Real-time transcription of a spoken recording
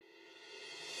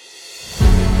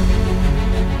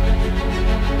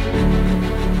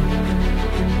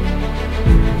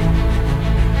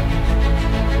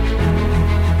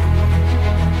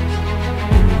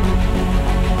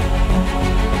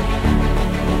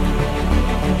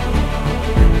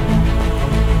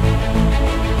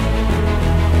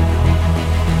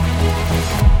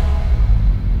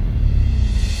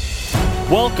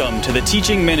Welcome to the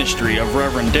teaching ministry of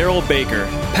Reverend Daryl Baker,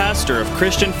 pastor of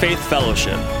Christian Faith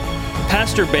Fellowship.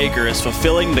 Pastor Baker is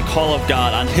fulfilling the call of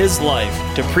God on his life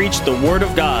to preach the Word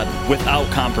of God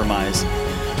without compromise,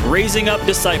 raising up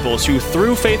disciples who,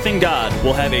 through faith in God,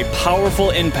 will have a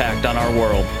powerful impact on our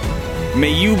world.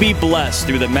 May you be blessed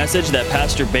through the message that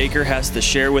Pastor Baker has to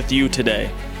share with you today.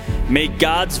 May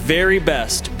God's very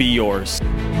best be yours.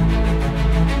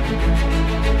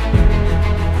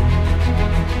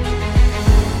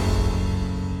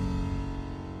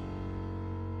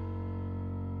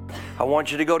 I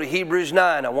want you to go to Hebrews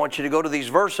 9. I want you to go to these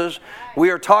verses. We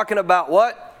are talking about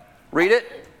what? Read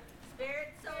it.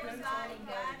 Spirit, soul, and body.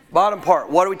 Bottom part.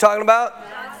 What are we talking about?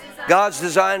 God's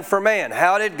design for man.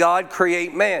 How did God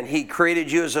create man? He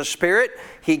created you as a spirit.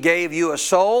 He gave you a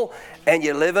soul. And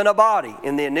you live in a body.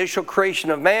 In the initial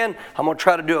creation of man, I'm going to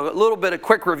try to do a little bit of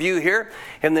quick review here.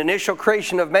 In the initial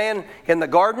creation of man in the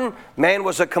garden, man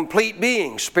was a complete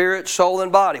being, spirit, soul,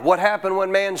 and body. What happened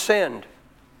when man sinned?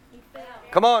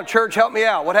 Come on, church, help me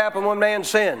out. What happened when man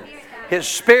sinned? His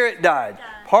spirit died.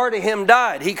 Part of him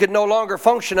died. He could no longer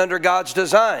function under God's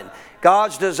design.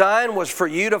 God's design was for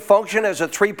you to function as a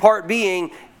three-part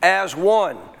being as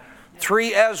one.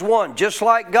 Three as one, just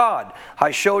like God.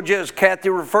 I showed you, as Kathy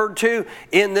referred to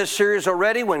in this series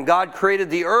already, when God created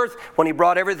the earth, when He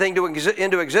brought everything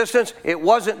into existence, it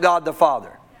wasn't God the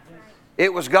Father.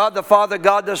 It was God the Father,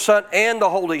 God the Son, and the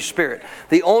Holy Spirit.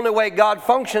 The only way God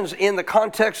functions in the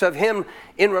context of Him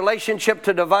in relationship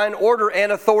to divine order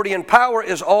and authority and power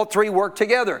is all three work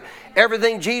together.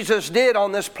 Everything Jesus did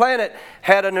on this planet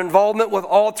had an involvement with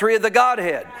all three of the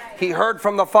Godhead. He heard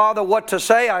from the Father what to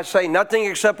say. I say nothing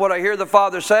except what I hear the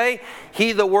Father say.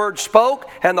 He, the Word, spoke,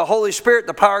 and the Holy Spirit,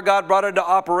 the power of God, brought it into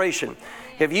operation.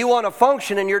 If you want to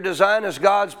function in your design as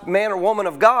God's man or woman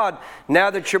of God,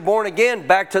 now that you're born again,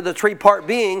 back to the three-part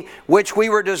being, which we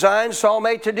were designed,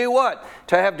 soulmate, to do what?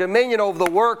 To have dominion over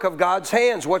the work of God's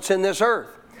hands, what's in this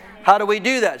earth. How do we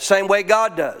do that? Same way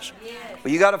God does.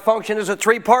 Well, you got to function as a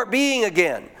three-part being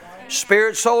again.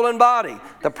 Spirit, soul, and body.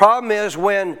 The problem is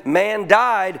when man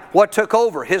died, what took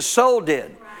over? His soul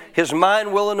did. His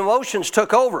mind, will, and emotions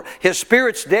took over. His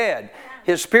spirit's dead.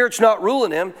 His spirit's not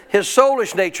ruling him. His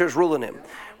soulish nature is ruling him.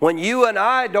 When you and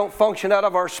I don't function out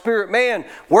of our spirit man,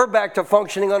 we're back to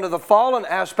functioning under the fallen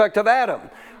aspect of Adam.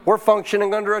 We're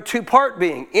functioning under a two-part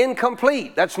being,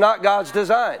 incomplete. That's not God's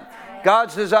design.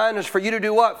 God's design is for you to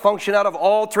do what? Function out of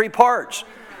all three parts.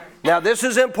 Now, this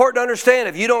is important to understand.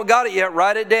 If you don't got it yet,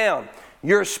 write it down.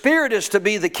 Your spirit is to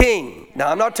be the king. Now,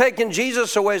 I'm not taking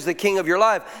Jesus away as the king of your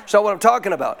life. That's not what I'm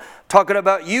talking about. I'm talking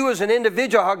about you as an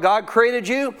individual, how God created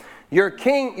you. Your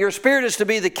king, your spirit is to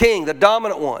be the king, the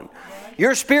dominant one.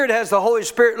 Your spirit has the Holy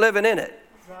Spirit living in it.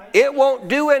 It won't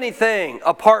do anything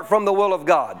apart from the will of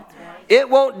God. It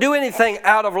won't do anything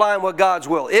out of line with God's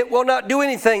will. It will not do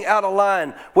anything out of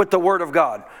line with the Word of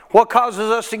God. What causes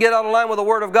us to get out of line with the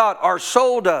Word of God? Our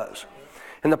soul does.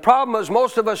 And the problem is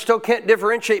most of us still can't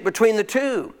differentiate between the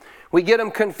two. We get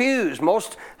them confused.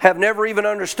 Most have never even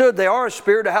understood they are a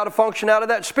spirit or how to function out of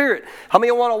that spirit. How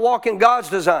many want to walk in God's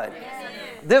design?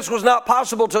 This was not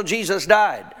possible till Jesus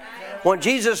died. When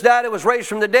Jesus died, it was raised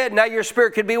from the dead. Now your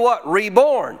spirit could be what?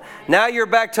 Reborn. Now you're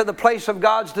back to the place of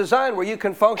God's design where you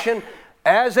can function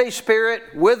as a spirit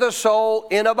with a soul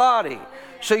in a body.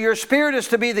 So your spirit is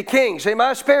to be the king. Say,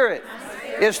 my spirit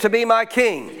is to be my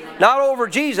king. Not over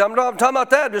Jesus. I'm not talking about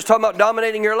that. I'm just talking about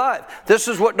dominating your life. This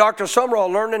is what Dr.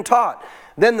 Summerall learned and taught.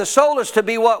 Then the soul is to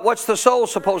be what? What's the soul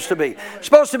supposed to be? It's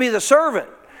supposed to be the servant.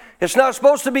 It's not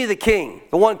supposed to be the king,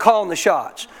 the one calling the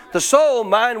shots. The soul,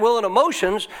 mind, will, and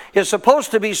emotions is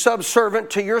supposed to be subservient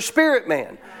to your spirit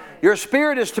man. Your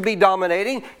spirit is to be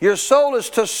dominating. Your soul is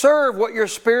to serve what your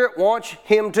spirit wants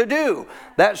him to do.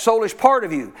 That soulish part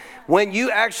of you. When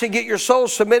you actually get your soul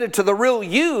submitted to the real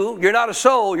you, you're not a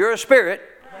soul, you're a spirit.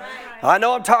 I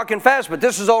know I'm talking fast, but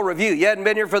this is all review. You hadn't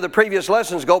been here for the previous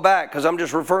lessons, go back, because I'm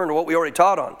just referring to what we already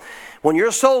taught on. When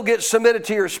your soul gets submitted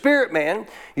to your spirit man,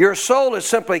 your soul is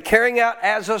simply carrying out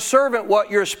as a servant what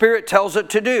your spirit tells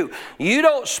it to do. You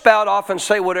don't spout off and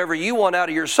say whatever you want out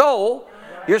of your soul.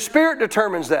 Your spirit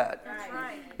determines that.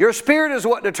 Your spirit is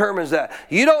what determines that.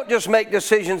 You don't just make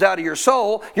decisions out of your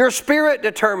soul. Your spirit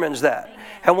determines that.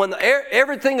 And when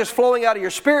everything is flowing out of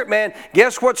your spirit, man,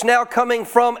 guess what's now coming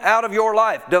from out of your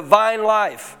life? Divine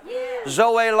life.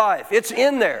 Zoe life. It's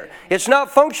in there. It's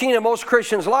not functioning in most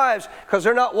Christians' lives because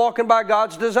they're not walking by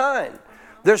God's design.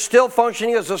 They're still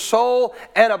functioning as a soul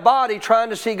and a body trying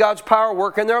to see God's power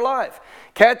work in their life.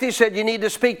 Kathy said you need to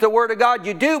speak the Word of God.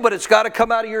 You do, but it's got to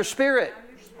come out of your spirit.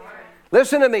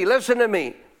 Listen to me. Listen to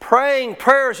me. Praying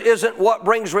prayers isn't what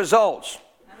brings results.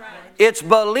 It's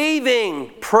believing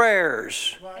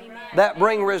prayers that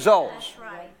bring results.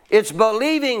 It's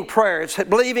believing prayer. It's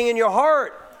believing in your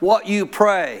heart what you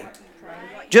pray.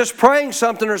 Just praying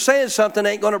something or saying something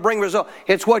ain't going to bring results.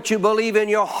 It's what you believe in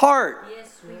your heart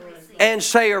and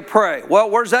say or pray.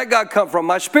 Well, where's that God come from?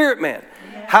 My spirit man.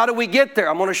 How do we get there?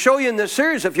 I'm going to show you in this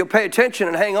series if you'll pay attention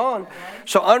and hang on.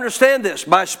 So understand this.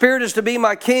 My spirit is to be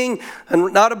my king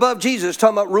and not above Jesus.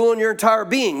 Talking about ruling your entire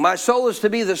being. My soul is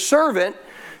to be the servant.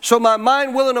 So my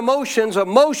mind, will, and emotions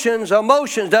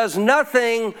does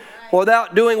nothing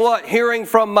without doing what? Hearing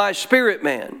from my spirit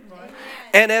man.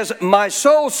 And as my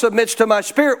soul submits to my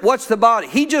spirit, what's the body?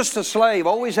 He's just a slave,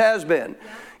 always has been.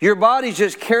 Your body's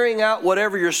just carrying out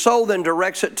whatever your soul then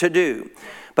directs it to do.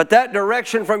 But that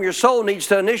direction from your soul needs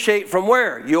to initiate from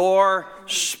where? Your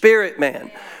spirit man.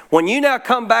 When you now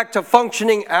come back to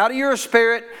functioning out of your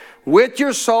spirit with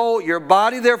your soul, your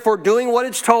body therefore doing what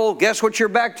it's told, guess what you're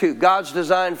back to? God's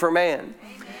design for man.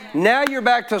 Now you're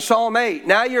back to Psalm 8.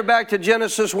 Now you're back to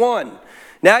Genesis 1.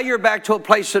 Now you're back to a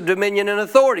place of dominion and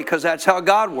authority because that's how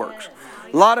God works.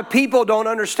 A lot of people don't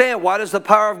understand, why does the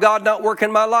power of God not work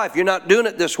in my life? You're not doing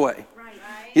it this way.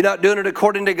 You're not doing it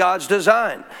according to God's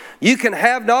design. You can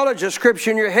have knowledge of Scripture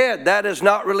in your head. That is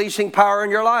not releasing power in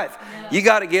your life. You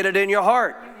got to get it in your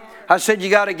heart. I said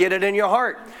you got to get it in your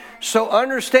heart. So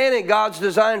understanding God's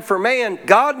design for man,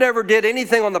 God never did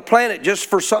anything on the planet just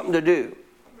for something to do.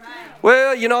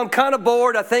 Well, I'm kind of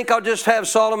bored. I think I'll just have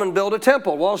Solomon build a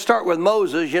temple. Well, I'll start with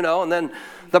Moses, and then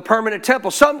the permanent temple.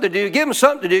 Something to do. Give them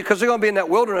something to do because they're going to be in that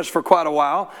wilderness for quite a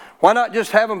while. Why not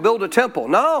just have them build a temple?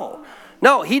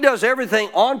 No, he does everything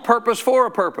on purpose for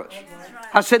a purpose.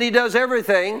 I said he does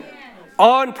everything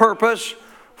on purpose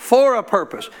for a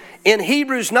purpose. In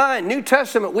Hebrews 9, New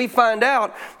Testament, we find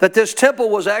out that this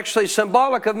temple was actually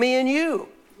symbolic of me and you.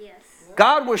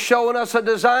 God was showing us a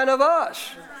design of us.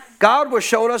 God was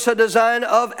showing us a design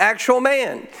of actual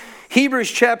man. Hebrews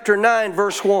chapter 9,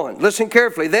 verse 1. Listen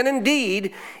carefully. Then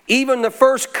indeed, even the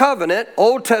first covenant,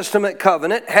 Old Testament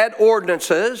covenant, had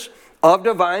ordinances of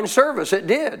divine service. It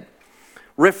did.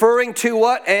 Referring to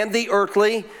what? And the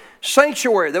earthly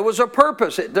sanctuary. There was a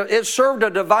purpose. It served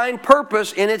a divine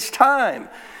purpose in its time.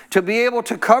 To be able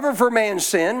to cover for man's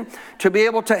sin, to be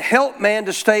able to help man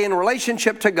to stay in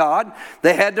relationship to God,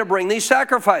 they had to bring these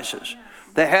sacrifices.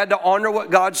 They had to honor what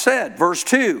God said. Verse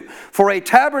 2, for a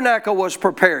tabernacle was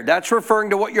prepared. That's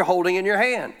referring to what you're holding in your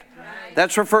hand.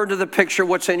 That's referring to the picture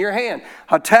what's in your hand.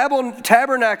 A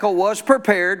tabernacle was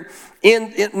prepared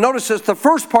notice this, the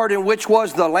first part in which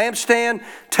was the lampstand,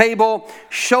 table,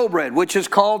 showbread, which is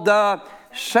called the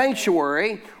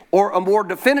sanctuary, or a more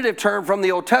definitive term from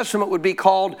the Old Testament would be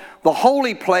called the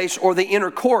holy place or the inner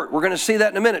court. We're going to see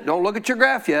that in a minute. Don't look at your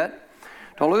graph yet.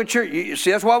 Don't look at you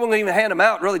see, that's why I wouldn't even hand them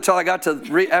out really till I got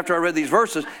to after I read these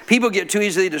verses. People get too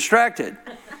easily distracted.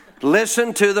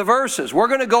 Listen to the verses. We're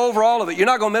going to go over all of it. You're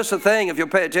not going to miss a thing if you'll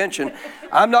pay attention.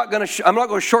 I'm not going to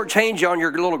shortchange you on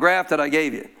your little graph that I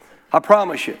gave you. I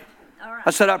promise you.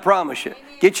 I said, I promise you.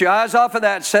 Get your eyes off of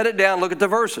that, set it down, look at the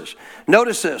verses.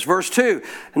 Notice this, verse 2.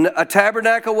 A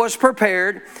tabernacle was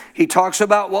prepared. He talks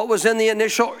about what was in the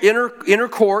initial inner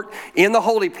court in the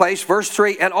holy place. Verse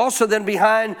 3, and also then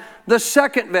behind the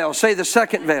second veil. Say the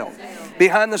second veil.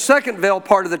 Behind the second veil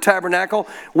part of the tabernacle,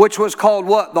 which was called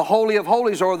what? The Holy of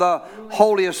Holies, or the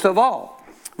holiest of all.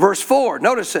 Verse 4,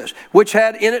 notice this, which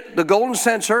had in it the golden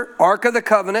censer, Ark of the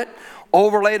Covenant,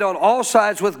 overlaid on all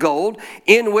sides with gold,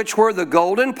 in which were the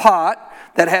golden pot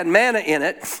that had manna in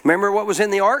it. Remember what was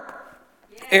in the ark?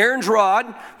 Aaron's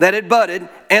rod that had budded,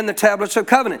 and the tablets of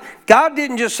covenant. God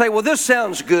didn't just say, well, this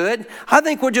sounds good. I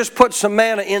think we'll just put some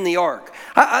manna in the ark.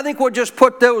 I think we'll just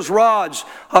put those rods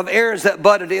of Aaron's that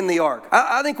budded in the ark.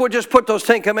 I think we'll just put those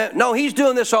 10 commandments. No, he's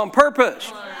doing this on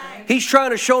purpose. He's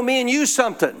trying to show me and you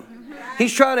something.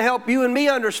 He's trying to help you and me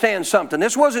understand something.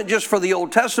 This wasn't just for the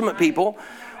Old Testament people.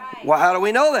 Well, how do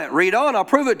we know that? Read on, I'll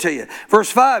prove it to you. Verse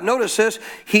 5, notice this.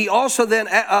 He also then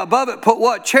above it put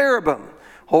what? Cherubim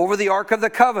over the Ark of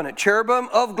the Covenant. Cherubim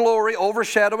of glory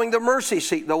overshadowing the mercy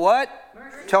seat. The what?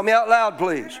 Mercy. Tell me out loud,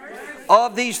 please.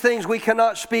 Of these things we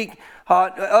cannot speak,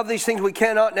 of these things we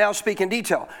cannot now speak in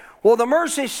detail. Well, the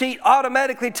mercy seat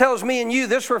automatically tells me and you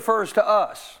this refers to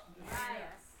us.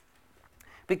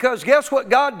 Because guess what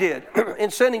God did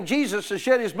in sending Jesus to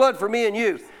shed his blood for me and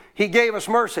you? He gave us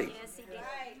mercy.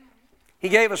 He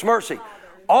gave us mercy.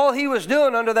 All he was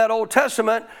doing under that Old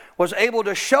Testament was able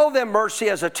to show them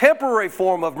mercy as a temporary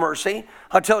form of mercy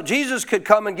until Jesus could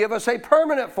come and give us a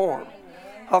permanent form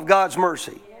of God's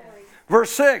mercy. Verse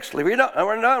 6, read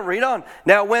on.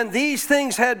 Now when these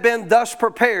things had been thus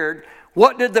prepared,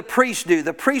 What did the priest do?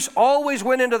 The priest always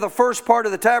went into the first part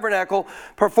of the tabernacle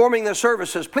performing the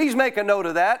services. Please make a note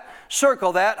of that.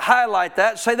 Circle that. Highlight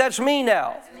that. Say, that's me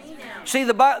now. That's me now. See,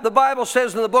 the Bible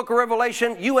says in the book of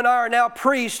Revelation, you and I are now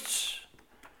priests.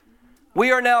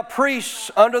 We are now priests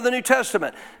under the New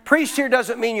Testament. Priest here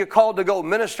doesn't mean you're called to go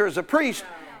minister as a priest.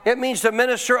 It means to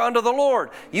minister unto the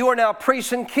Lord. You are now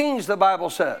priests and kings, the Bible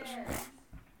says.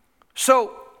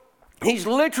 So, he's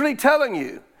literally telling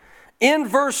you, in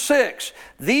verse 6,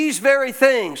 these very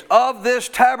things of this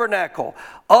tabernacle,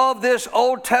 of this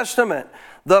Old Testament,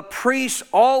 the priests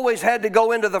always had to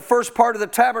go into the first part of the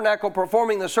tabernacle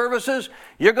performing the services.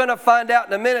 You're going to find out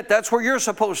in a minute that's where you're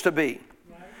supposed to be.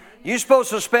 You're supposed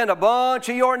to spend a bunch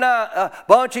of your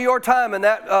time in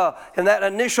that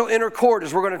initial inner court,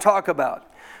 as we're going to talk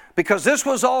about. Because this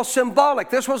was all symbolic.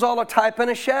 This was all a type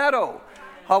and a shadow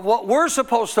of what we're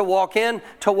supposed to walk in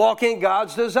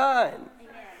God's design.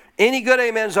 Any good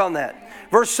amens on that?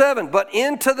 Verse 7, but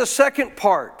into the second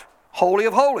part, Holy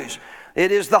of Holies.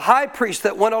 It is the high priest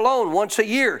that went alone once a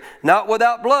year, not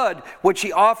without blood, which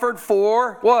he offered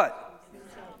for what?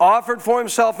 Offered for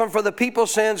himself and for the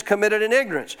people's sins committed in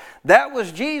ignorance. That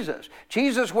was Jesus.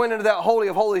 Jesus went into that Holy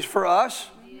of Holies for us.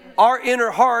 Our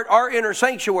inner heart, our inner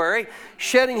sanctuary,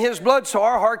 shedding his blood so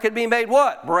our heart could be made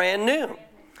what? Brand new.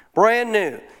 Brand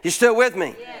new. You still with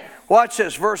me? Yes. Watch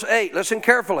this, verse 8. Listen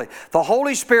carefully. The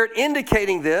Holy Spirit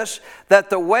indicating this, that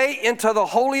the way into the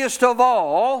holiest of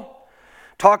all,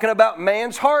 talking about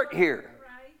man's heart here.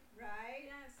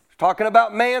 Talking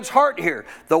about man's heart here.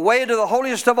 The way to the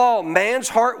holiest of all, man's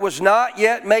heart was not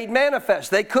yet made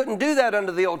manifest. They couldn't do that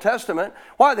under the Old Testament.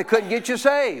 Why? They couldn't get you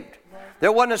saved.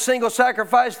 There wasn't a single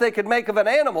sacrifice they could make of an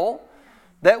animal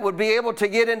that would be able to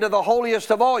get into the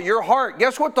holiest of all, your heart.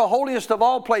 Guess what the holiest of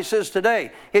all place is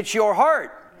today? It's your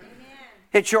heart.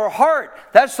 It's your heart.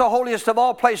 That's the holiest of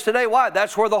all place today. Why?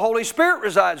 That's where the Holy Spirit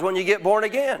resides when you get born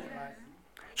again.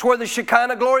 It's where the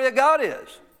Shekinah glory of God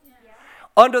is.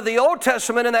 Under the Old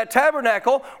Testament in that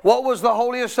tabernacle, what was the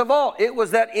holiest of all? It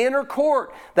was that inner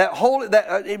court, it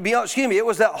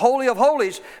was that Holy of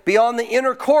Holies beyond the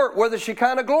inner court where the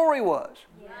Shekinah glory was.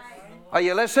 Are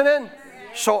you listening?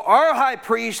 So our high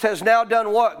priest has now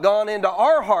done what? Gone into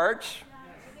our hearts,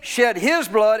 shed his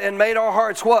blood, and made our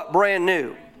hearts what? Brand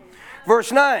new.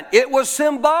 Verse 9, it was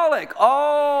symbolic.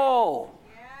 What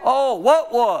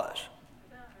was?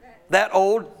 That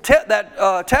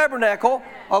tabernacle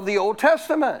of the Old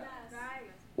Testament.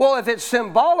 Well, if it's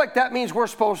symbolic, that means we're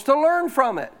supposed to learn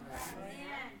from it.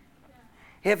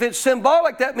 If it's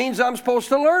symbolic, that means I'm supposed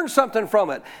to learn something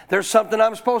from it. There's something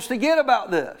I'm supposed to get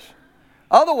about this.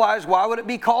 Otherwise, why would it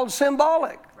be called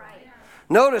symbolic?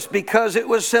 Notice, because it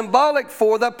was symbolic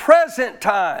for the present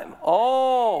time.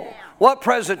 What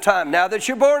present time? Now that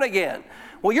you're born again.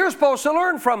 Well, you're supposed to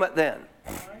learn from it then.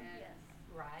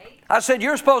 I said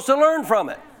you're supposed to learn from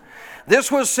it.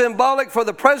 This was symbolic for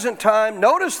the present time.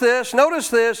 Notice this,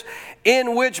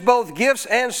 in which both gifts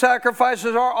and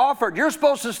sacrifices are offered. You're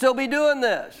supposed to still be doing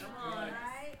this.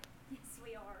 Yes,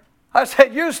 we are. I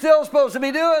said you're still supposed to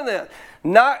be doing this.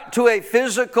 Not to a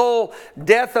physical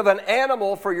death of an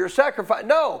animal for your sacrifice.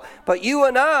 No, but you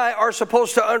and I are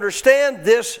supposed to understand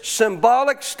this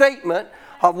symbolic statement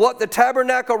of what the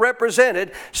tabernacle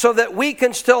represented so that we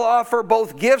can still offer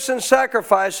both gifts and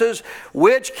sacrifices,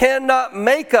 which cannot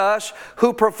make us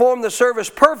who perform the service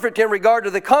perfect in regard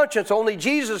to the conscience. Only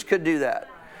Jesus could do that.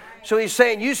 So he's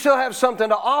saying you still have something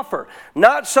to offer.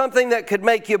 Not something that could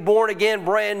make you born again,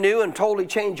 brand new, and totally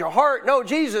change your heart. No,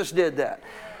 Jesus did that.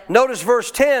 Notice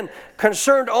verse 10,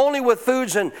 concerned only with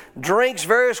foods and drinks,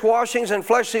 various washings and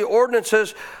fleshly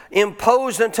ordinances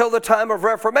imposed until the time of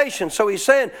Reformation. So he's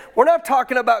saying, we're not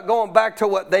talking about going back to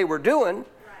what they were doing.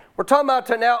 We're talking about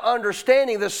to now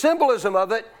understanding the symbolism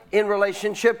of it in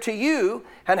relationship to you,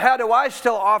 and how do I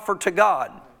still offer to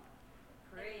God?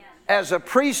 As a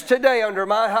priest today under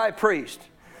my high priest,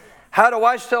 how do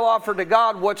I still offer to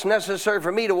God what's necessary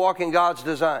for me to walk in God's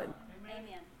design?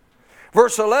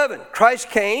 Verse 11, Christ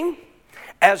came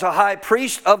as a high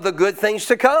priest of the good things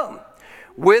to come,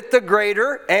 with the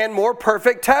greater and more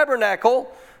perfect tabernacle,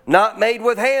 not made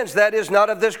with hands, that is, not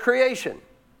of this creation.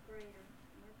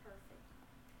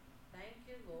 Thank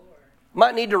you, Lord.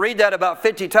 Might need to read that about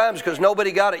 50 times because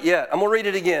nobody got it yet. I'm going to read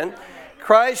it again.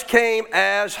 Christ came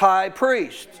as high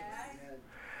priest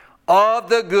of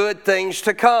the good things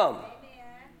to come.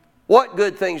 What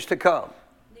good things to come?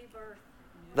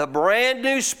 The brand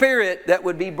new spirit that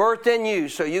would be birthed in you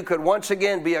so you could once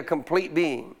again be a complete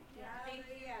being.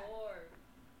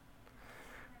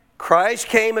 Christ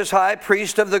came as high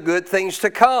priest of the good things to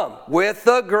come, with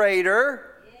the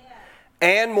greater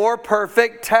and more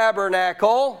perfect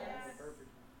tabernacle,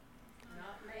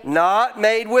 Not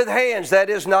made with hands. That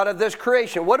is not of this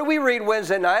creation. What do we read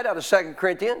Wednesday night out of 2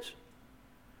 Corinthians?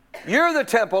 You're the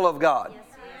temple of God. Yes,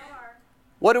 we are.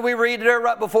 What do we read there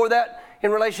right before that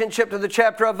in relationship to the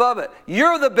chapter above it?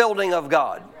 You're the building of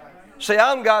God. Say,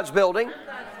 I'm God's building.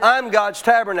 I'm God's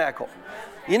tabernacle.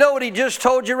 You know what he just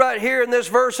told you right here in this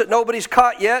verse that nobody's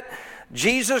caught yet?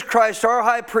 Jesus Christ, our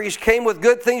high priest, came with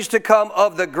good things to come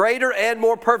of the greater and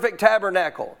more perfect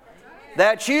tabernacle.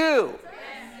 That's you.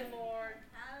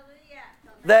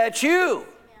 That's you.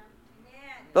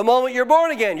 The moment you're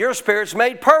born again, your spirit's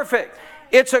made perfect.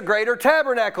 It's a greater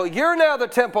tabernacle. You're now the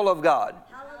temple of God.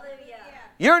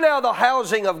 You're now the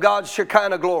housing of God's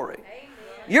Shekinah glory.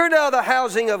 You're now the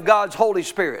housing of God's Holy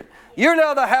Spirit. You're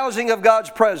now the housing of God's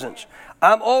presence.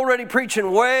 I'm already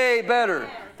preaching way better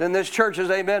than this church is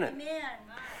amening.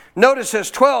 Notice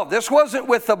this 12. This wasn't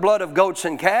with the blood of goats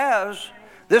and calves.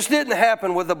 This didn't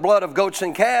happen with the blood of goats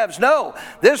and calves. No,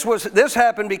 this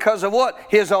happened because of what?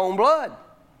 His own blood.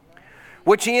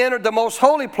 Which he entered the most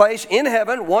holy place in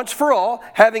heaven once for all,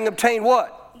 having obtained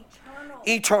what?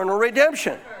 Eternal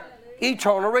redemption.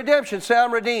 Eternal redemption. Say,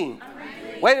 I'm redeemed.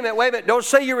 Wait a minute. Don't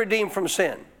say you're redeemed from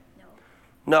sin.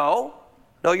 No,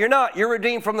 you're not. You're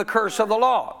redeemed from the curse of the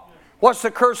law. What's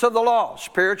the curse of the law?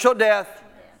 Spiritual death,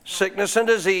 sickness and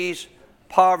disease,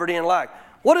 poverty and lack.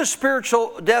 What is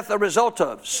spiritual death a result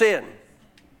of? Sin.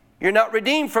 You're not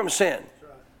redeemed from sin.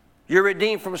 You're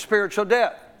redeemed from spiritual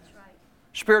death.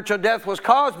 Spiritual death was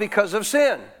caused because of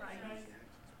sin.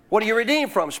 What are you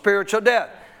redeemed from? Spiritual death.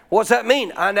 What does that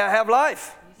mean? I now have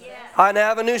life. I now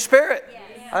have a new spirit.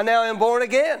 I now am born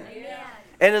again.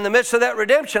 And in the midst of that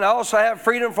redemption, I also have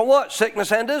freedom from what?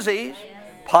 Sickness and disease,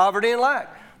 poverty and lack.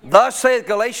 Thus saith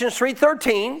Galatians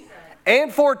 3:13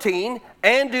 and 14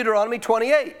 and Deuteronomy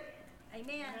 28.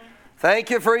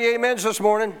 Thank you for your amens this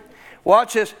morning.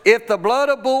 Watch this. If the blood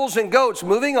of bulls and goats,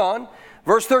 moving on,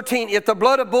 verse 13, if the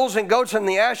blood of bulls and goats and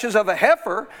the ashes of a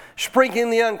heifer, sprinkling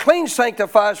the unclean,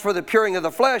 sanctifies for the puring of the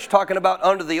flesh, talking about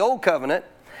under the old covenant,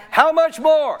 how much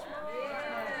more?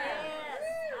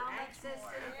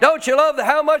 Don't you love the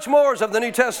how much mores of the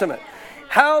New Testament?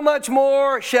 How much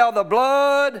more shall the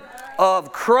blood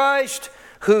of Christ,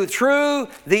 who through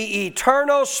the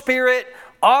eternal Spirit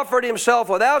offered himself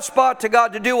without spot to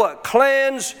God to do what?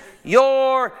 Cleanse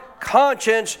your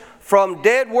conscience from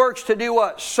dead works to do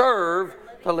what? Serve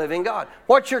the living God.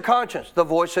 What's your conscience? The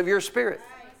voice of your spirit.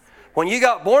 When you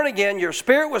got born again, your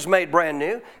spirit was made brand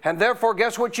new, and therefore,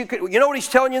 guess what you know what he's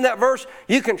telling you in that verse?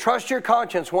 You can trust your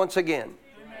conscience once again.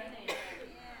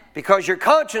 Because your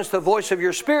conscience, the voice of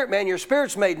your spirit, man, your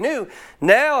spirit's made new.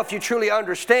 Now, if you truly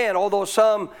understand, although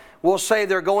some will say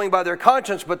they're going by their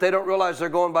conscience, but they don't realize they're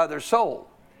going by their soul.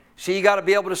 See, you got to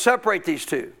be able to separate these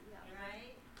two.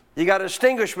 You got to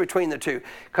distinguish between the two.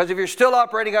 Because if you're still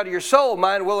operating out of your soul,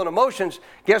 mind, will, and emotions,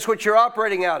 guess what you're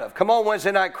operating out of? Come on,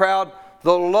 Wednesday night crowd.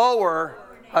 The lower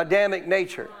Adamic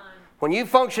nature. When you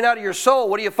function out of your soul,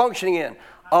 what are you functioning in?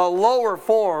 A lower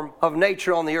form of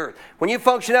nature on the earth. When you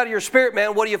function out of your spirit,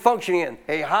 man, what are you functioning in?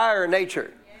 A higher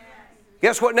nature.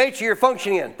 Guess what nature you're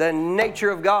functioning in? The nature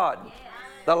of God.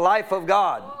 The life of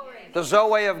God. The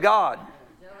Zoe of God.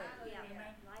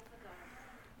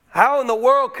 How in the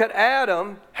world could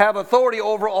Adam have authority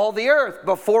over all the earth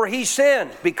before he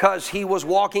sinned? Because he was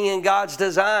walking in God's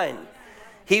design.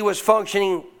 He was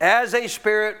functioning as a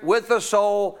spirit with a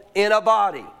soul in a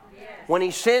body. When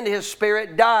he sinned, his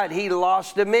spirit died. He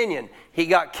lost dominion. He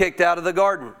got kicked out of the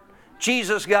garden.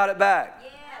 Jesus got it back.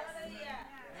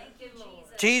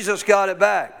 Jesus got it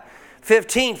back.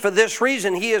 15, for this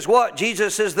reason, he is what?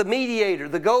 Jesus is the mediator,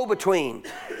 the go-between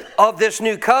of this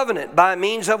new covenant by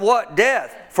means of what?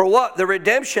 Death. For what? The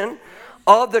redemption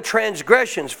of the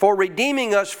transgressions, for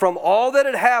redeeming us from all that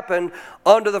had happened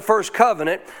under the first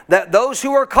covenant, that those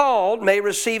who are called may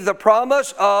receive the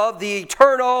promise of the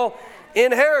eternal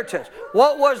inheritance.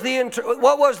 What was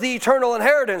the eternal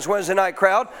inheritance, Wednesday night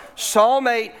crowd? Psalm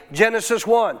 8, Genesis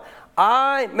 1.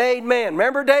 I made man.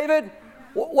 Remember David?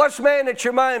 What's man that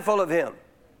you're mindful of him?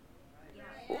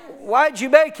 Why'd you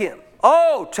make him?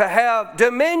 Oh, to have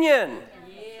dominion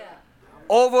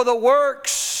over the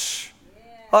works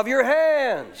of your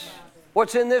hands.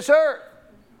 What's in this earth?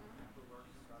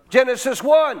 Genesis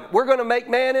 1. We're going to make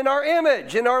man in our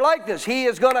image, in our likeness. He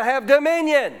is going to have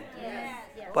dominion.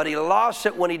 But he lost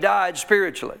it when he died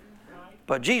spiritually.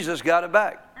 But Jesus got it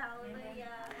back.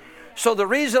 So the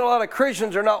reason a lot of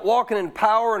Christians are not walking in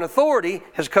power and authority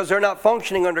is because they're not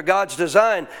functioning under God's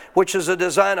design, which is a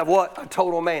design of what? A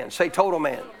total man. Say total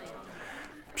man.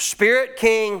 Spirit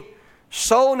king,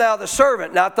 soul now the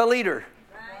servant, not the leader.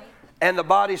 And the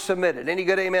body submitted. Any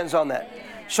good amens on that?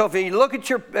 So if you look at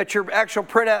your actual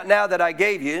printout now that I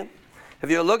gave you, If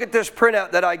you look at this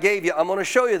printout that I gave you, I'm going to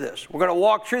show you this. We're going to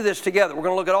walk through this together. We're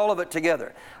going to look at all of it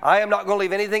together. I am not going to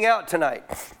leave anything out tonight.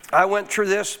 I went through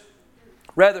this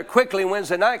rather quickly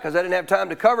Wednesday night because I didn't have time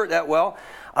to cover it that well.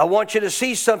 I want you to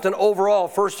see something overall,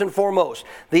 first and foremost.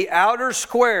 The outer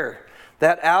square,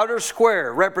 that outer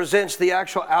square represents the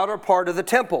actual outer part of the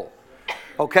temple.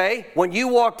 Okay? When you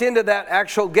walked into that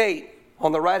actual gate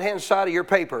on the right-hand side of your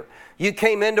paper, you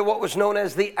came into what was known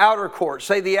as the outer court.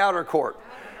 Say the outer court.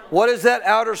 What does that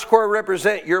outer square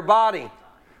represent? Your body.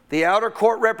 The outer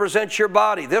court represents your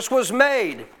body. This was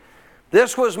made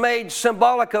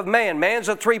symbolic of man. Man's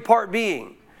a three-part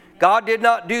being. God did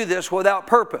not do this without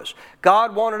purpose.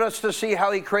 God wanted us to see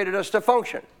how He created us to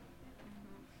function.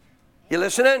 You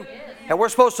listening? And we're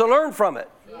supposed to learn from it.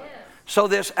 So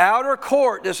this outer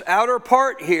court, this outer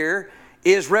part here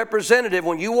is representative.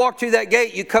 When you walk through that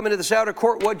gate, you come into this outer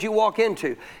court, what do you walk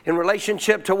into? In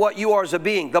relationship to what you are as a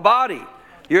being, the body.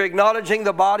 You're acknowledging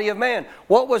the body of man.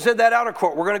 What was in that outer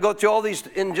court? We're going to go through all these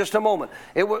in just a moment.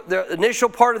 It was the initial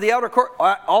part of the outer court,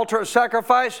 altar of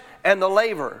sacrifice, and the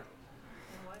laver.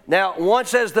 Now,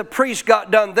 once as the priest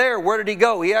got done there, where did he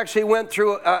go? He actually went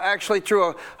through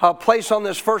a place on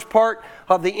this first part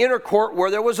of the inner court where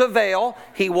there was a veil.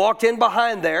 He walked in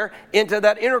behind there into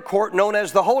that inner court known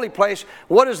as the holy place.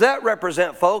 What does that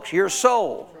represent, folks? Your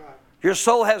soul. Your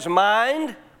soul has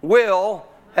mind, will,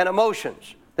 and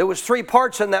emotions. There was three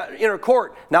parts in that inner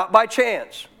court, not by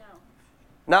chance.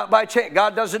 Not by chance.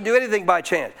 God doesn't do anything by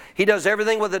chance. He does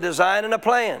everything with a design and a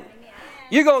plan.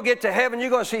 You're going to get to heaven, you're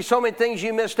going to see so many things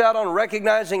you missed out on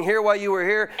recognizing here while you were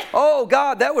here. Oh,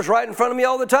 God, that was right in front of me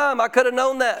all the time. I could have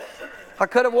known that. I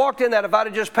could have walked in that if I'd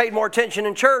have just paid more attention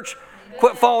in church,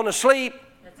 quit falling asleep.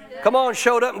 Come on,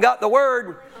 showed up and got the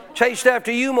word, chased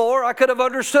after you more. I could have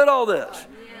understood all this.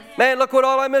 Man, look what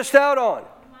all I missed out on.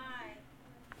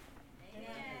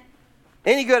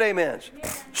 Any good amens?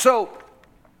 So,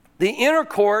 the inner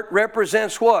court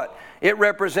represents what? It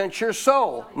represents your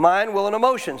soul, mind, will, and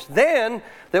emotions. Then,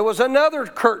 there was another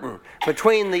curtain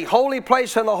between the holy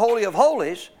place and the Holy of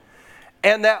Holies.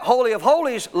 And that Holy of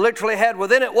Holies literally had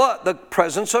within it what? The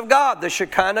presence of God. The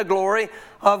Shekinah glory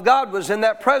of God was in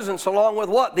that presence along with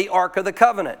what? The Ark of the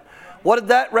Covenant. What did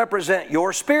that represent?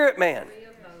 Your spirit man.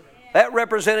 That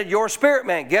represented your spirit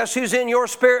man. Guess who's in your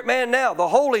spirit man now? The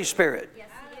Holy Spirit.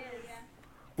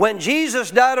 When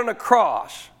Jesus died on a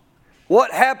cross,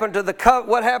 what happened to the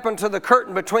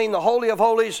curtain between the Holy of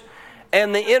Holies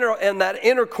and that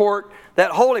inner court,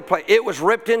 that holy place? It was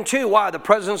ripped in two. Why? The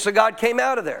presence of God came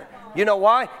out of there. You know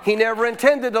why? He never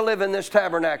intended to live in this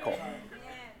tabernacle.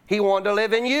 He wanted to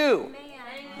live in you.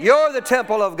 You're the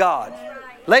temple of God.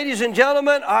 Ladies and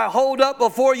gentlemen, I hold up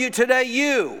before you today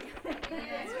you.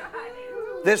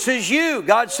 This is you.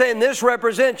 God's saying this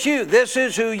represents you. This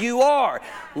is who you are.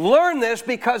 Learn this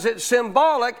because it's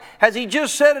symbolic. As He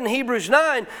just said in Hebrews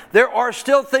 9, there are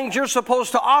still things you're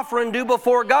supposed to offer and do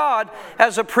before God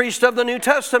as a priest of the New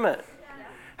Testament.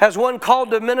 As one called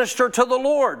to minister to the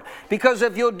Lord. Because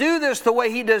if you'll do this the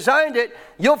way He designed it,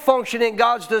 you'll function in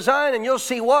God's design and you'll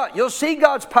see what? You'll see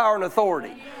God's power and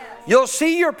authority. You'll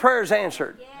see your prayers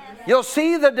answered. You'll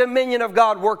see the dominion of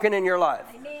God working in your life.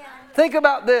 Think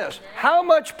about this. How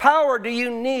much power do you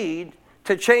need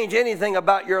to change anything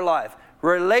about your life?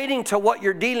 Relating to what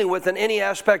you're dealing with in any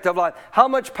aspect of life. How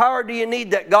much power do you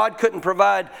need that God couldn't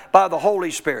provide by the Holy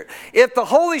Spirit? If the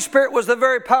Holy Spirit was the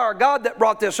very power of God that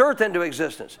brought this earth into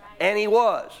existence, and He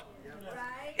was.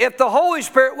 If the Holy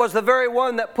Spirit was the very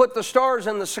one that put the stars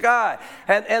in the sky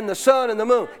and the sun and the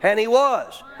moon, and He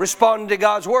was, responding to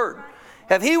God's word.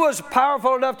 If He was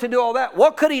powerful enough to do all that,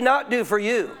 what could He not do for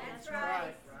you?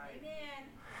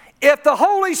 If the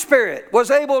Holy Spirit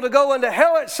was able to go into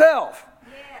hell itself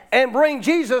and bring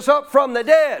Jesus up from the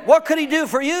dead, what could He do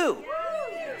for you?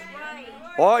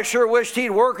 Well, I sure wished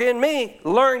He'd work in me.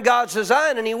 Learn God's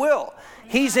design and He will.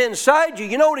 He's inside you.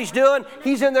 You know what He's doing?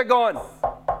 He's in there going,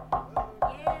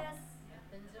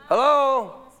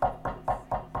 hello?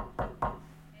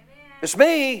 It's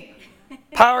me.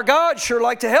 Power of God, sure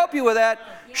like to help you with that.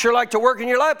 Sure like to work in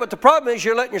your life. But the problem is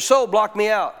you're letting your soul block me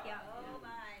out.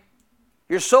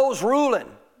 Your soul's ruling.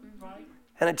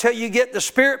 And until you get the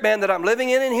spirit man that I'm living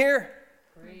in here,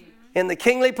 in the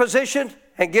kingly position,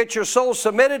 and get your soul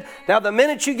submitted. Now, the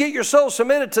minute you get your soul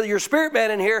submitted to your spirit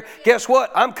man in here, guess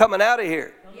what? I'm coming out of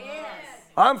here.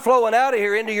 I'm flowing out of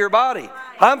here into your body.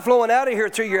 I'm flowing out of here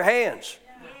through your hands.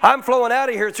 I'm flowing out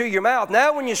of here through your mouth.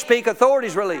 Now when you speak,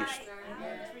 authority's released.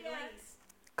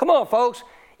 Come on, folks.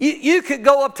 You could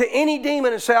go up to any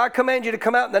demon and say, I command you to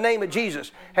come out in the name of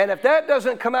Jesus. And if that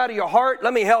doesn't come out of your heart,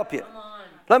 let me help you.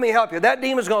 Let me help you. That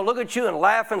demon's going to look at you and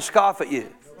laugh and scoff at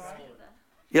you.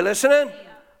 You listening?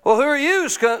 Well, who are you,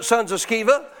 sons of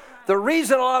Sceva? The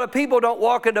reason a lot of people don't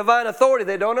walk in divine authority,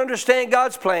 they don't understand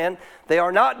God's plan. They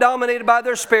are not dominated by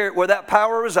their spirit where that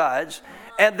power resides.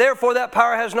 And therefore that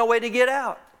power has no way to get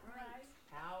out.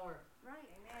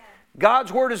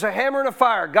 God's word is a hammer and a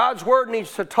fire. God's word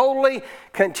needs to totally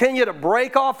continue to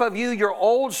break off of you your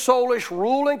old soulish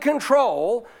rule and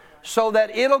control so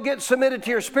that it'll get submitted to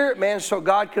your spirit man so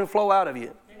God can flow out of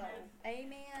you.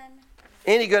 Amen.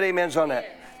 Any good amens on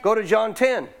that? Go to John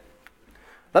 10.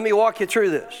 Let me walk you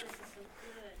through this.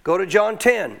 Go to John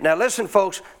 10. Now listen,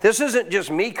 folks, this isn't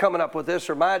just me coming up with this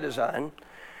or my design.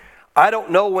 I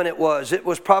don't know when it was. It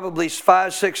was probably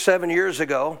 5, 6, 7 years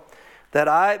ago that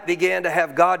I began to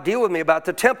have God deal with me about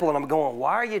the temple. And I'm going,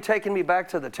 why are you taking me back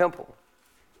to the temple?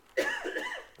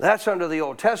 That's under the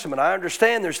Old Testament. I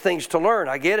understand there's things to learn.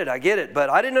 I get it. But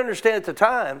I didn't understand at the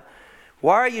time,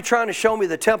 why are you trying to show me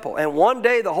the temple? And one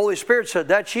day the Holy Spirit said,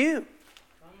 that's you.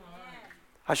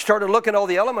 I started looking at all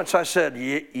the elements. I said,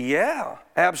 yeah,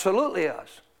 absolutely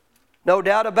us. No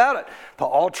doubt about it. The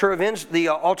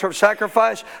altar of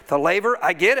sacrifice, the laver,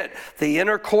 I get it. The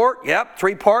inner court, yep,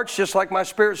 3 parts, just like my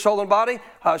spirit, soul, and body.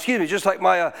 Just like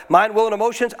my mind, will, and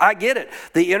emotions. I get it.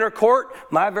 The inner court,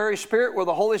 my very spirit, where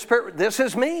the Holy Spirit, this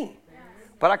is me.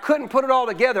 But I couldn't put it all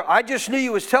together. I just knew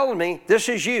you was telling me, this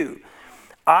is you.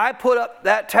 I put up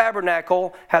that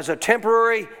tabernacle as a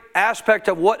temporary aspect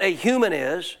of what a human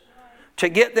is to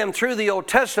get them through the Old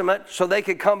Testament so they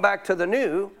could come back to the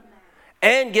New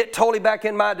and get totally back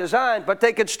in my design, but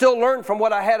they could still learn from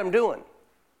what I had them doing.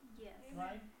 Yes.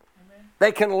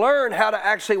 They can learn how to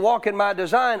actually walk in my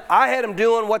design. I had them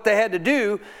doing what they had to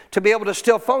do to be able to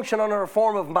still function under a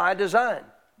form of my design.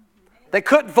 They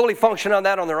couldn't fully function on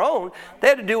that on their own. They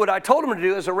had to do what I told them to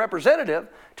do as a representative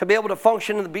to be able to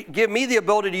function and give me the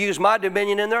ability to use my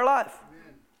dominion in their life.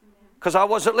 Because I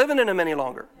wasn't living in them any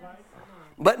longer.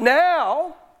 But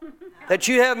now that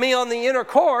you have me on the inner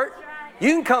court, you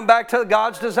can come back to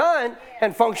God's design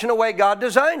and function the way God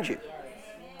designed you.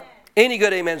 Any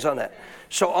good amens on that?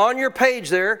 So on your page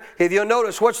there, if you'll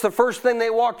notice, what's the first thing they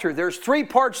walk through? There's 3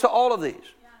 parts to all of these.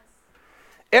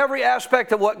 Every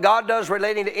aspect of what God does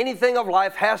relating to anything of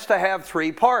life has to have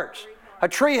 3 parts. A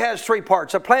tree has 3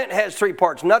 parts. A plant has 3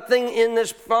 parts. Nothing in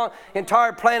this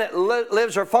entire planet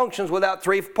lives or functions without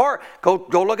 3 parts. Go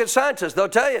look at scientists. They'll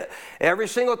tell you. Every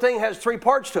single thing has 3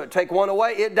 parts to it. Take one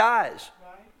away, it dies.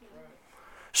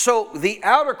 So the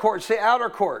outer court, say outer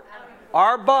court.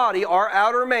 Our body, our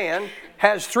outer man,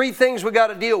 has 3 things we got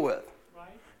to deal with.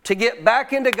 To get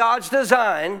back into God's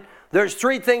design, there's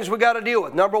 3 things we got to deal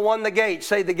with. Number 1, the gate.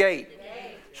 Say the gate.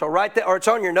 So right there, or it's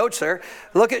on your notes there.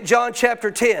 Look at John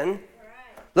chapter 10.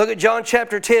 Look at John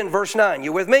chapter 10, verse 9.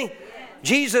 You with me?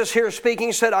 Jesus here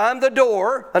speaking said, I'm the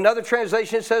door. Another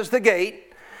translation says the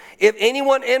gate. If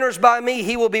anyone enters by me,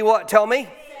 he will be what? Tell me.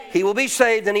 He will be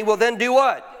saved, and he will then do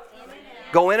what?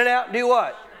 Go in and out and do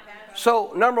what?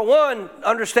 So, number 1,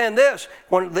 understand this.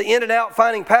 When the in and out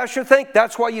finding pasture thing,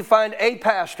 that's why you find a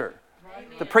pastor.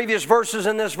 The previous verses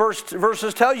in this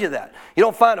verses tell you that. You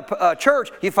don't find a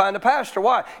church, you find a pastor.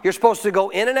 Why? You're supposed to go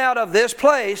in and out of this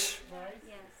place.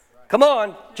 Come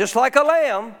on, just like a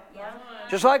lamb,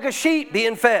 just like a sheep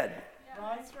being fed.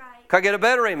 Can I get a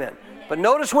better amen? But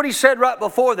notice what he said right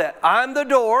before that. I'm the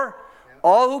door.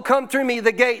 All who come through me,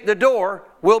 the gate, the door,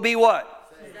 will be what?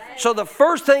 So the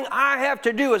first thing I have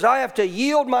to do is I have to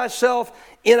yield myself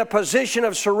in a position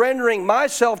of surrendering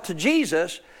myself to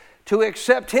Jesus to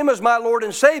accept Him as my Lord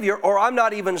and Savior, or I'm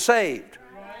not even saved.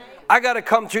 I got to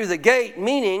come through the gate,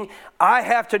 meaning I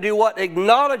have to do what?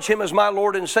 Acknowledge Him as my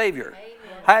Lord and Savior.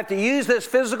 I have to use this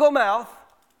physical mouth,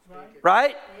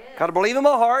 right? Got to believe in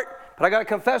my heart, but I got to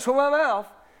confess with my mouth.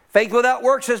 Faith without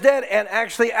works is dead, and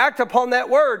actually act upon that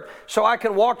word so I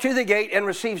can walk through the gate and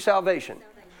receive salvation.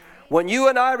 When you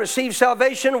and I receive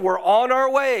salvation, we're on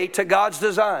our way to God's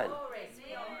design.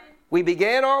 We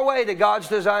began our way to God's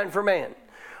design for man.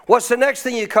 What's the next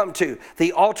thing you come to?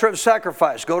 The altar of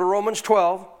sacrifice. Go to Romans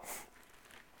 12.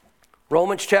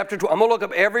 Romans chapter 12. I'm going to look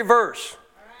up every verse.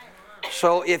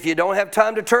 So if you don't have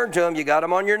time to turn to them, you got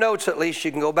them on your notes at least.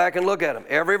 You can go back and look at them.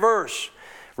 Every verse.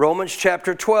 Romans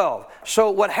chapter 12. So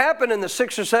what happened in the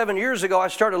 6 or 7 years ago, I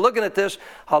started looking at this.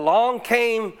 Along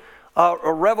came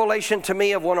a revelation to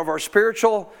me of one of our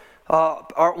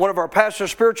one of our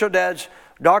pastor's spiritual dads,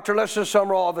 Dr. Lester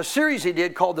Summerall, of a series he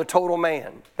did called The Total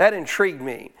Man. That intrigued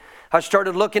me. I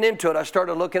started looking into it. I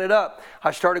started looking it up.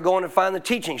 I started going to find the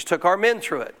teachings, took our men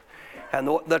through it. And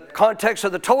the context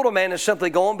of the total man is simply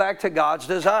going back to God's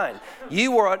design.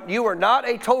 You were not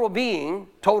a total being,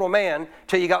 total man,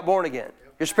 till you got born again.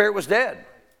 Your spirit was dead.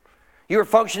 You were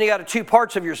functioning out of 2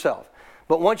 parts of yourself.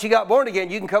 But once you got born again,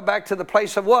 you can come back to the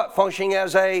place of what? Functioning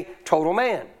as a total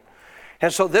man.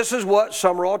 And so this is what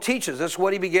Summerall teaches. This is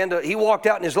what he walked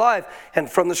out in his life and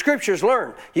from the scriptures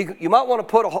learned. You might want to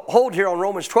put a hold here on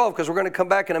Romans 12 because we're going to come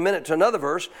back in a minute to another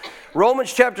verse.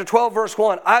 Romans chapter 12 verse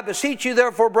 1. I beseech you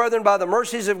therefore, brethren, by the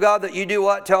mercies of God that you do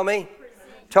what? Tell me.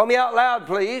 Tell me out loud,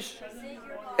 please.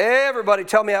 Everybody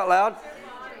tell me out loud.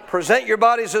 Present your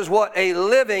bodies as what? A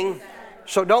living.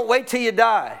 So don't wait till you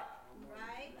die.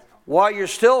 While you're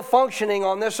still functioning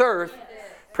on this earth,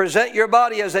 present your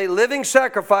body as a living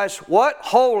sacrifice. What?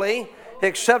 Holy,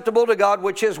 acceptable to God,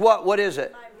 which is what? What is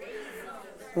it?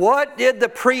 What did the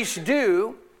priests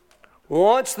do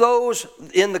once those,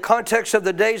 in the context of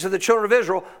the days of the children of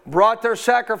Israel, brought their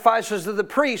sacrifices to the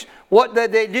priest? What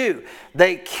did they do?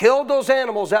 They killed those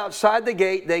animals outside the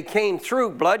gate. They came through,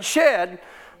 blood shed.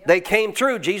 They came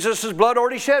through. Jesus' blood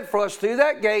already shed for us through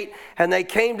that gate, and they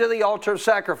came to the altar of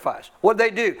sacrifice. What did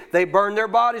they do? They burned their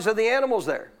bodies of the animals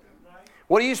there.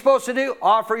 What are you supposed to do?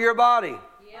 Offer your body.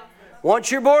 Once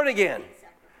you're born again.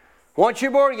 Once you're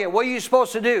born again, what are you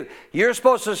supposed to do? You're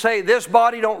supposed to say, this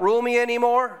body don't rule me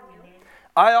anymore.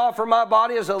 I offer my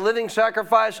body as a living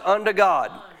sacrifice unto God.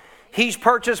 He's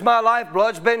purchased my life.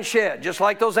 Blood's been shed, just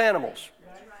like those animals.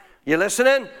 You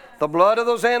listening? The blood of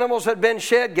those animals had been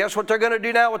shed. Guess what they're going to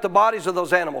do now with the bodies of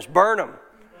those animals? Burn them.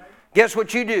 Guess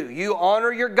what you do? You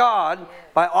honor your God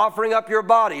by offering up your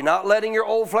body, not letting your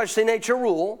old fleshly nature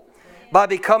rule. By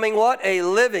becoming what? A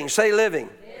living, say living.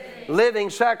 Living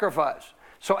sacrifice.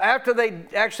 So after they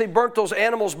actually burnt those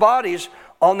animals' bodies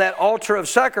on that altar of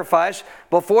sacrifice,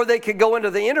 before they could go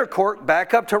into the inner court,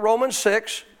 back up to Romans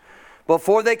 6,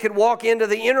 before they could walk into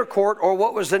the inner court, or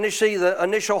what was initially the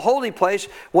initial holy place,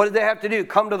 what did they have to do?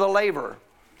 Come to the laver.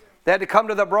 They had to come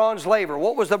to the bronze laver.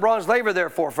 What was the bronze laver there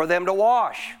for? For them to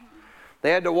wash. They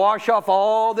had to wash off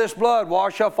all this blood,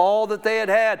 wash off all that they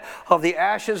had of the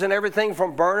ashes and everything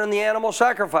from burning the animal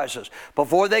sacrifices.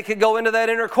 Before they could go into that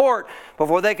inner court,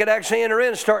 before they could actually enter in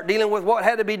and start dealing with what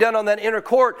had to be done on that inner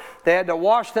court, they had to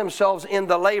wash themselves in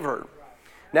the laver.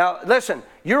 Now, listen,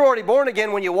 you're already born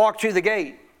again when you walk through the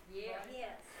gate.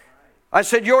 I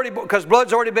said you already, because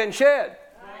blood's already been shed.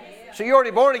 So you're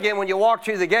already born again when you walk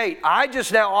through the gate. I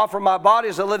just now offer my body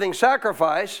as a living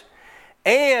sacrifice.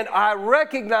 And I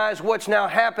recognize what's now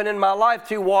happened in my life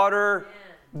through water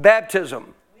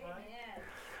baptism.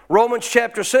 Romans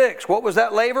chapter 6. What was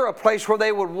that laver? A place where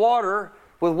they would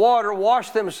with water, wash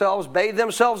themselves, bathe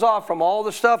themselves off from all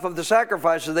the stuff of the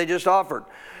sacrifices they just offered.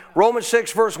 Romans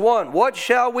 6 verse 1. What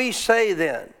shall we say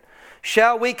then?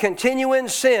 Shall we continue in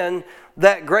sin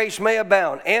that grace may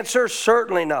abound? Answer,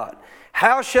 certainly not.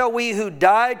 How shall we who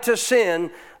died to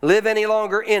sin live any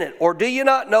longer in it? Or do you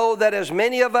not know that as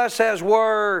many of us as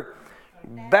were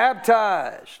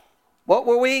baptized? What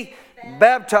were we?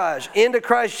 Baptized into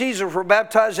Christ Jesus. Were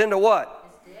baptized into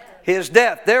what? His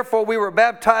death. Therefore we were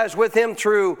baptized with him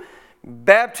through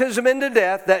baptism into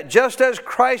death, that just as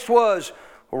Christ was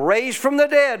raised from the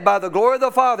dead by the glory of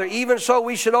the Father, even so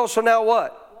we should also now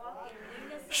what?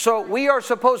 So we are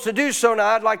supposed to do so now.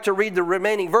 I'd like to read the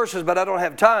remaining verses, but I don't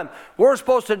have time. We're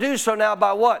supposed to do so now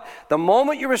by what? The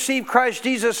moment you receive Christ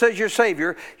Jesus as your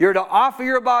Savior, you're to offer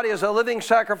your body as a living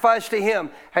sacrifice to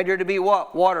Him, and you're to be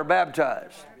what? Water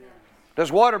baptized.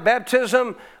 Does water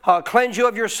baptism cleanse you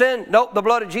of your sin? Nope, the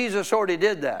blood of Jesus already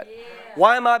did that.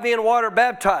 Why am I being water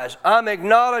baptized? I'm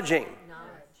acknowledging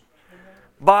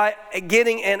by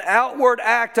getting an outward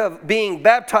act of being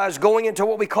baptized, going into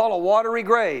what we call a watery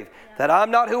grave, that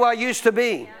I'm not who I used to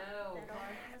be.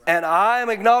 And I am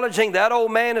acknowledging that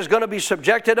old man is going to be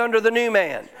subjected under the new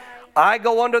man. I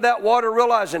go under that water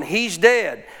realizing he's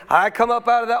dead. I come up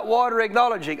out of that water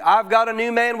acknowledging I've got a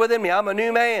new man within me. I'm a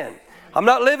new man. I'm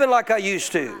not living like I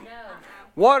used to.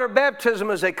 Water baptism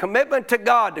is a commitment to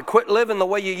God to quit living the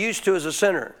way you used to as a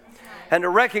sinner. And to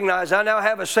recognize I now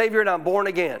have a Savior and I'm born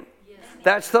again.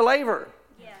 That's the laver.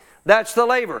 That's the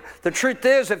laver. The truth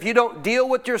is, if you don't deal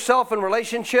with yourself in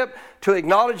relationship to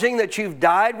acknowledging that you've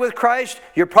died with Christ,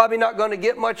 you're probably not going to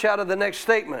get much out of the next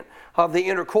statement of the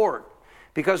inner court.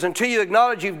 Because until you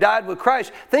acknowledge you've died with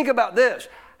Christ, think about this.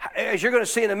 As you're going to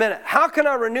see in a minute, how can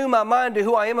I renew my mind to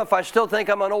who I am if I still think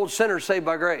I'm an old sinner saved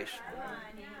by grace?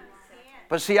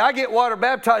 But see, I get water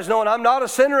baptized knowing I'm not a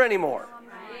sinner anymore.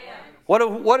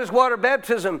 What is water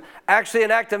baptism? Actually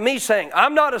an act of me saying,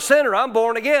 I'm not a sinner, I'm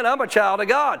born again, I'm a child of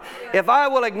God. If I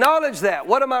will acknowledge that,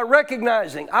 what am I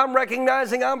recognizing? I'm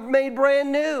recognizing I'm made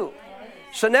brand new.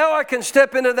 So now I can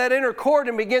step into that inner court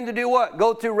and begin to do what?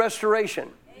 Go through restoration.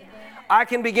 I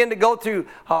can begin to go through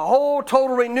a whole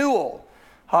total renewal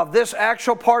of this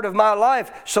actual part of my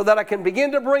life so that I can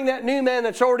begin to bring that new man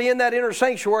that's already in that inner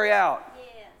sanctuary out.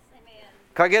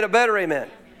 Can I get a better amen?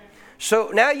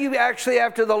 So now you actually,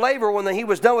 after the laver, when he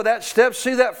was done with that, steps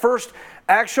through that first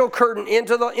actual curtain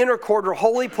into the inner court or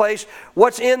holy place.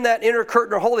 What's in that inner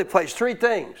curtain or holy place? 3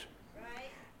 things.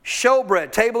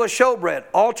 Showbread, table of showbread,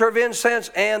 altar of incense,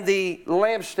 and the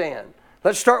lampstand.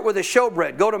 Let's start with the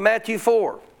showbread. Go to Matthew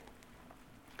 4.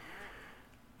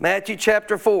 Matthew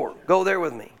chapter 4. Go there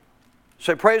with me.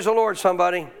 Say, praise the Lord,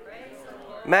 somebody. Praise the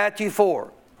Lord. Matthew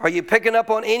 4. Are you picking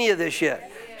up on any of this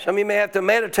yet? Some of you may have to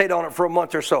meditate on it for a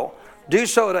month or so. Do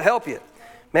so to help you.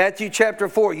 Matthew chapter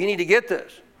 4. You need to get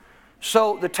this.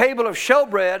 So the table of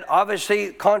showbread,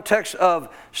 obviously context of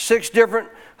 6 different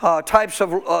types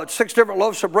of 6 different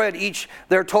loaves of bread, each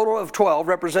their total of 12,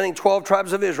 representing 12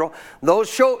 tribes of Israel.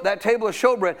 That table of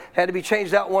showbread had to be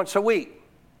changed out once a week.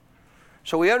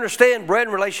 So we understand bread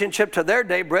in relationship to their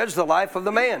day. Bread's the life of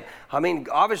the man. I mean,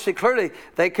 obviously, clearly,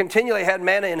 they continually had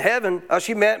manna in heaven.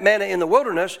 Manna in the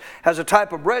wilderness as a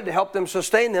type of bread to help them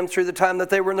sustain them through the time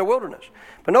that they were in the wilderness.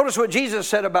 But notice what Jesus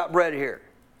said about bread here.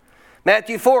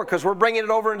 Matthew 4, because we're bringing it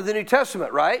over into the New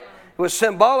Testament, right? It was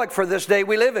symbolic for this day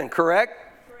we live in, correct?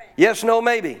 Yes, no,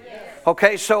 maybe. Yes.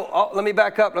 Okay, so let me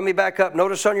back up.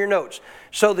 Notice on your notes.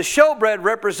 So the showbread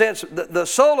represents, the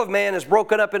soul of man is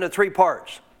broken up into 3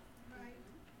 parts.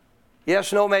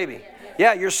 Yes, no, maybe.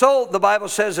 Yeah, your soul, the Bible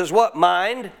says, is what?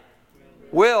 Mind,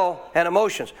 will, and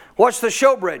emotions. What's the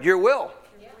showbread? Your will.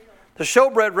 The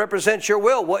showbread represents your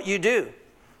will, what you do.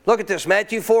 Look at this,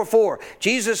 Matthew 4:4.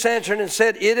 Jesus answered and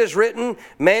said, it is written,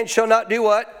 man shall not do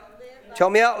what? Tell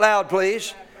me out loud,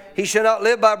 please. He shall not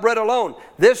live by bread alone.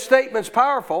 This statement's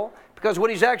powerful because what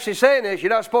he's actually saying is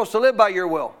you're not supposed to live by your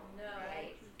will.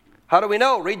 How do we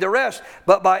know? Read the rest.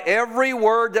 But by every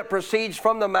word that proceeds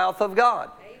from the mouth of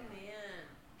God.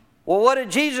 Well, what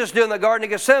did Jesus do in the Garden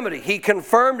of Gethsemane? He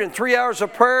confirmed in 3 hours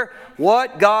of prayer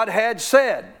what God had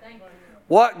said,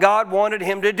 what God wanted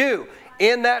him to do.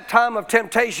 In that time of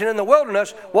temptation in the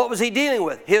wilderness, what was he dealing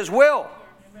with? His will.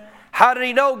 How did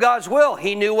he know God's will?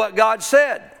 He knew what God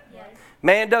said.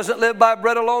 Man doesn't live by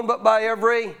bread alone, but by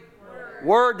every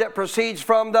word that proceeds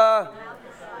from the...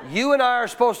 You and I are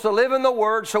supposed to live in the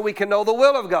Word so we can know the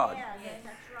will of God.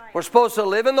 We're supposed to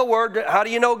live in the Word. How do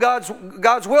you know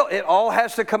God's will? It all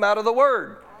has to come out of the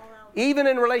Word. Even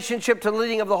in relationship to the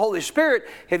leading of the Holy Spirit,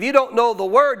 if you don't know the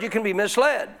Word, you can be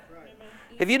misled.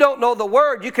 If you don't know the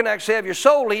Word, you can actually have your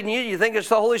soul leading you. You think it's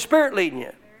the Holy Spirit leading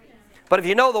you. But if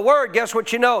you know the Word, guess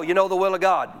what you know? You know the will of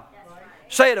God.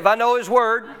 Say it, if I know His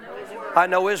Word, I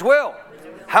know His will.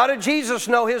 How did Jesus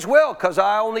know His will? Because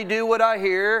I only do what I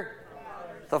hear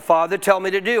the Father tell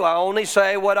me to do. I only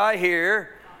say what I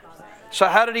hear. So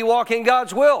how did he walk in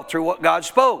God's will? Through what God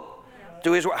spoke.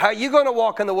 Through His word. How are you going to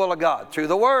walk in the will of God? Through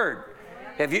the Word.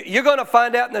 If you're going to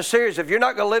find out in this series, if you're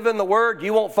not going to live in the Word,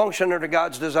 you won't function under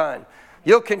God's design.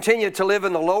 You'll continue to live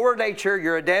in the lower nature,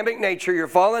 your Adamic nature, your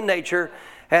fallen nature,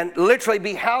 and literally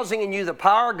be housing in you the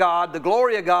power of God, the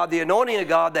glory of God, the anointing of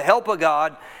God, the help of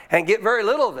God, and get very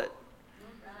little of it.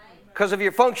 Because if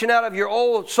you're functioning out of your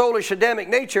old soulish Adamic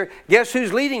nature, guess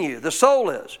who's leading you? The soul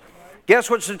is. Guess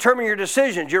what's determining your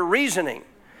decisions? Your reasoning.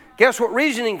 Guess what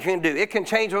reasoning can do? It can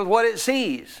change with what it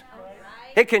sees.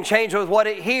 It can change with what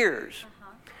it hears.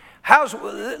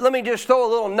 Let me just throw a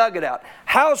little nugget out.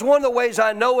 How's one of the ways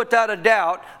I know without a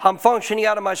doubt I'm functioning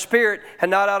out of my spirit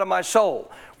and not out of my soul?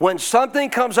 When something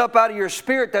comes up out of your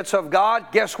spirit that's of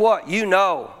God, guess what? You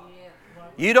know.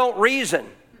 You don't reason.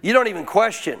 You don't even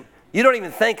question. You don't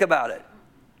even think about it.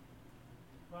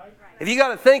 If you got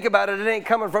to think about it, it ain't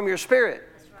coming from your spirit.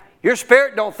 Your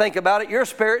spirit don't think about it. Your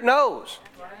spirit knows.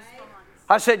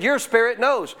 I said your spirit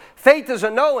knows. Faith is a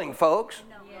knowing, folks.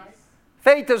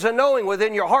 Faith is a knowing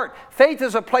within your heart. Faith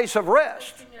is a place of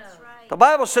rest. The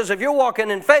Bible says if you're walking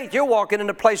in faith, you're walking in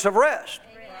a place of rest.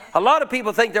 A lot of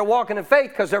people think they're walking in faith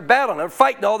because they're battling. They're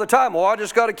fighting all the time. Oh, I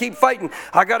just got to keep fighting.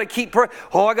 I got to keep I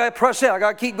got to press in. I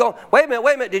got to keep going. Wait a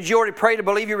minute. Did you already pray to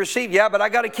believe you received? Yeah, but I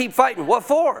got to keep fighting. What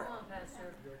for?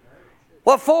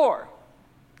 What for?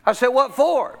 I said, what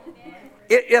for?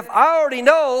 If I already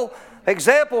know,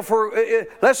 example for,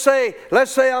 let's say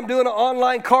I'm doing an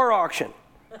online car auction.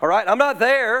 All right, I'm not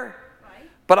there,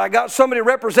 but I got somebody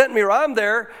representing me, or I'm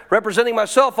there representing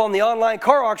myself on the online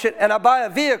car auction, and I buy a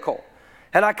vehicle.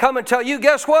 And I come and tell you,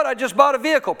 guess what? I just bought a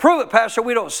vehicle. Prove it, Pastor.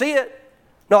 We don't see it.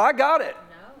 No, I got it.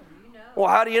 Well,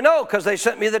 how do you know? Because they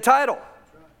sent me the title.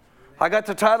 I got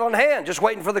the title in hand, just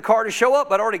waiting for the car to show up.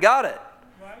 But I already got it.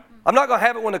 I'm not going to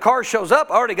have it when the car shows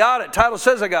up. I already got it. Title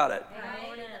says I got it.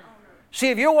 See,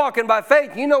 if you're walking by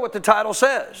faith, you know what the title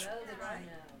says.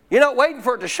 You're not waiting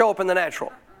for it to show up in the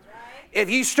natural. If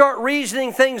you start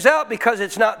reasoning things out because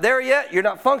it's not there yet, you're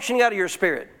not functioning out of your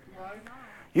spirit.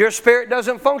 Your spirit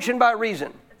doesn't function by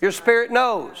reason. Your spirit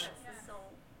knows.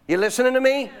 You listening to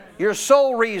me? Your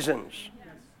soul reasons.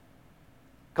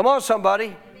 Come on,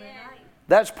 somebody.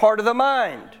 That's part of the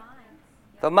mind.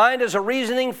 The mind is a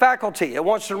reasoning faculty. It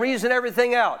wants to reason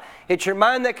everything out. It's your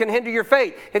mind that can hinder your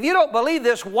faith. If you don't believe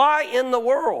this, why in the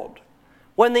world,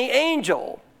 when the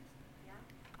angel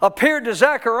appeared to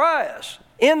Zacharias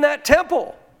in that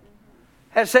temple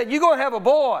and said, you're going to have a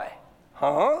boy.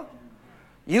 Huh?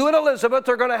 You and Elizabeth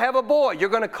are going to have a boy. You're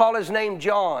going to call his name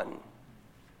John.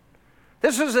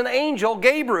 This is an angel,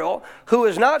 Gabriel, who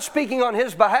is not speaking on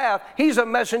his behalf. He's a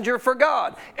messenger for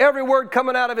God. Every word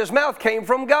coming out of his mouth came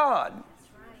from God.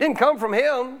 Didn't come from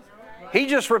him. He's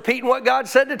just repeating what God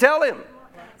said to tell him.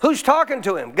 Who's talking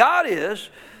to him? God is,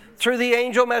 through the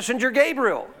angel messenger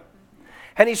Gabriel.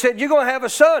 And he said, you're going to have a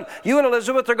son. You and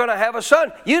Elizabeth are going to have a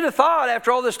son. You'd have thought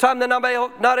after all this time they're not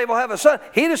able to have a son.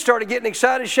 He'd have started getting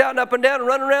excited, shouting up and down and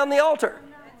running around the altar.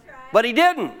 But he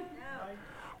didn't.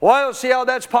 Well, I don't see how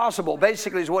that's possible,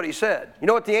 basically is what he said. You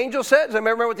know what the angel said? Does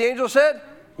anybody remember what the angel said?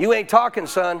 You ain't talking,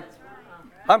 son.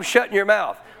 I'm shutting your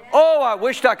mouth. Oh, I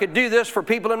wished I could do this for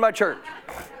people in my church.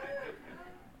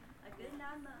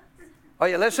 Are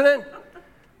you listening?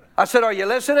 I said, are you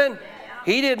listening?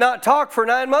 He did not talk for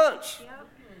 9 months.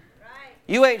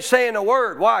 You ain't saying a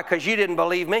word. Why? Because you didn't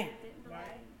believe me.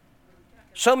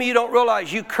 Some of you don't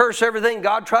realize you curse everything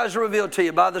God tries to reveal to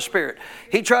you by the Spirit.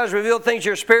 He tries to reveal things to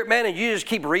your spirit, man, and you just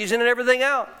keep reasoning everything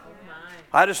out.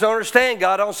 I just don't understand,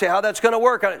 God. I don't see how that's going to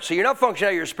work. So you're not functioning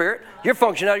out of your spirit. You're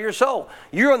functioning out of your soul.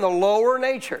 You're in the lower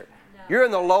nature. You're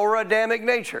in the lower Adamic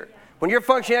nature. When you're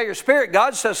functioning out of your spirit,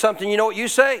 God says something, you know what you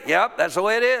say? Yep, that's the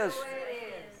way it is.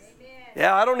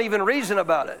 Yeah, I don't even reason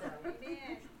about it.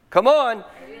 Come on.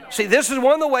 See, this is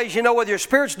one of the ways you know whether your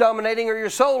spirit's dominating or your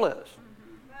soul is.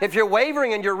 If you're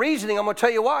wavering in your reasoning, I'm going to tell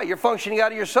you why. You're functioning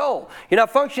out of your soul. You're not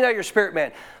functioning out of your spirit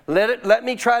man. Let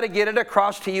me try to get it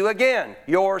across to you again.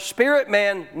 Your spirit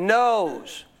man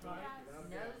knows.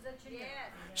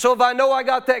 So if I know I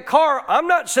got that car, I'm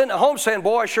not sitting at home saying,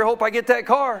 boy, I sure hope I get that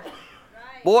car.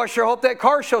 Boy, I sure hope that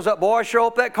car shows up. Boy, I sure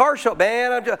hope that car shows up.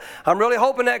 Man, I'm really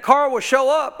hoping that car will show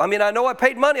up. I mean, I know I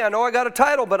paid money. I know I got a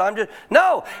title, but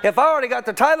no. If I already got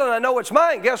the title and I know it's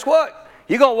mine, guess what?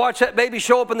 You're going to watch that baby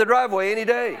show up in the driveway any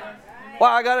day.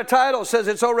 Why? I got a title that says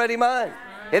it's already mine.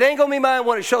 It ain't going to be mine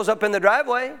when it shows up in the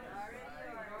driveway.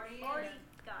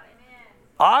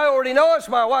 I already know it's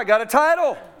mine. Why? I got a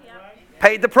title.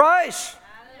 Paid the price.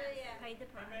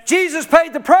 Jesus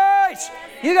paid the price.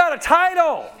 You got a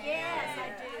title.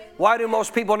 Why do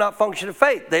most people not function in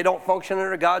faith? They don't function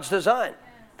under God's design.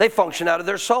 They function out of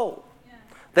their soul.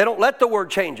 They don't let the Word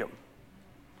change them.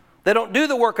 They don't do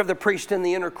the work of the priest in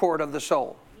the inner court of the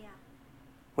soul.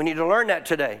 We need to learn that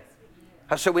today.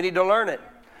 I said we need to learn it.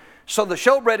 So the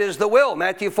showbread is the will.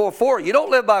 Matthew 4:4. You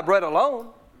don't live by bread alone.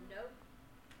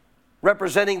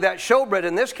 Representing that showbread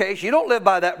in this case, you don't live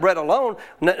by that bread alone.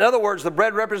 In other words, the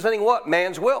bread representing what?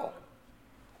 Man's will.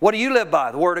 What do you live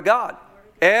by? The Word of God.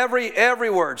 Every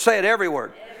word. Say it, every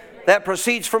word. That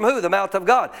proceeds from who? The mouth of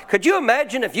God. Could you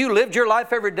imagine if you lived your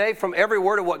life every day from every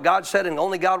word of what God said and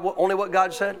only what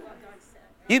God said?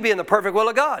 You'd be in the perfect will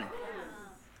of God.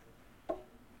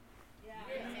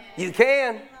 You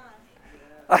can.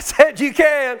 I said you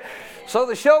can. So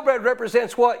the showbread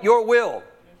represents what? Your will.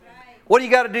 What do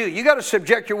you got to do? You got to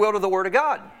subject your will to the Word of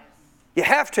God. You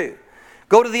have to.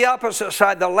 Go to the opposite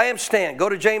side, the lampstand. Go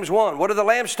to James 1. What do the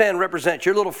lampstand represent?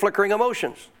 Your little flickering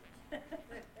emotions.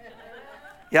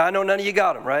 Yeah, I know none of you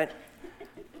got them, right?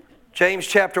 James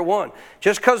chapter 1.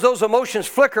 Just because those emotions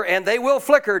flicker, and they will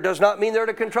flicker, does not mean they're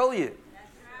to control you.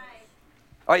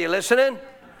 Are you listening?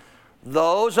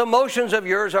 Those emotions of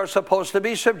yours are supposed to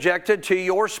be subjected to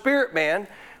your spirit man,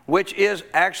 which is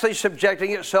actually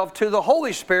subjecting itself to the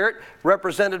Holy Spirit,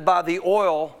 represented by the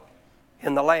oil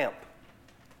in the lamp.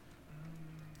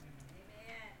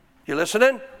 You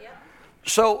listening? Yep.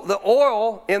 So the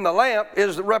oil in the lamp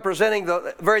is representing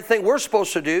the very thing we're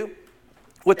supposed to do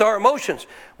with our emotions.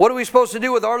 What are we supposed to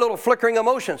do with our little flickering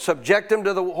emotions? Subject them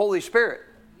to the Holy Spirit.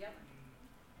 Yep.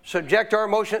 Subject our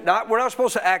emotion. We're not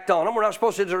supposed to act on them. We're not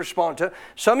supposed to respond to them.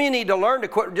 Some of you need to learn to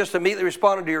quit just immediately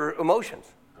responding to your emotions.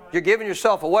 You're giving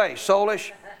yourself away.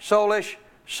 Soulish, soulish,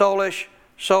 soulish,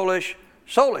 soulish,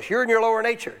 soulish. You're in your lower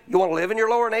nature. You want to live in your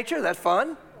lower nature? That's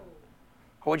fun.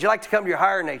 Or would you like to come to your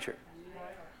higher nature?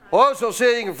 Well, so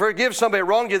say you can forgive somebody who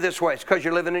wronged you this way. It's because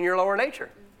you're living in your lower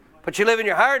nature. But you live in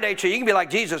your higher nature, you can be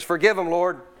like Jesus. Forgive them,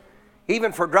 Lord,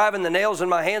 even for driving the nails in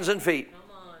my hands and feet.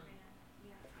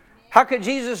 How could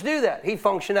Jesus do that? He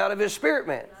functioned out of his spirit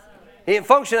man. He didn't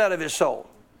function out of his soul.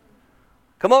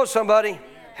 Come on, somebody.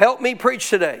 Help me preach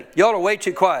today. Y'all are way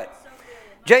too quiet.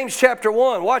 James chapter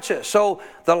 1, watch this. So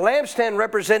the lampstand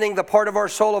representing the part of our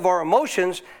soul of our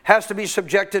emotions has to be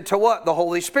subjected to what? The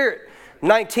Holy Spirit.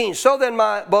 19. So then,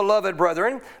 my beloved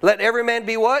brethren, let every man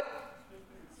be what?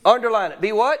 Underline it.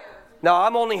 Be what? No,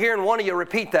 I'm only hearing one of you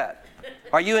repeat that.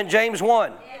 Are you in James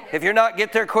 1? If you're not,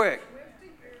 get there quick.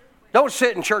 Don't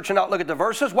sit in church and not look at the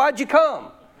verses. Why'd you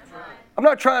come? I'm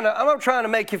not trying to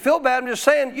make you feel bad. I'm just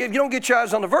saying, if you don't get your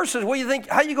eyes on the verses, what do you think?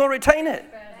 How are you going to retain it?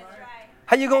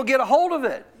 How are you going to get a hold of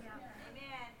it?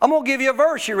 I'm going to give you a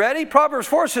verse. You ready? Proverbs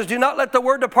 4 says, do not let the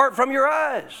word depart from your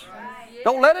eyes.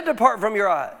 Don't let it depart from your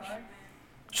eyes.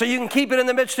 So you can keep it in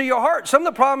the midst of your heart. Some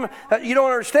of the problem that you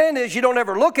don't understand is you don't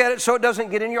ever look at it, so it doesn't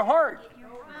get in your heart.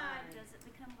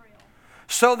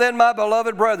 So then, my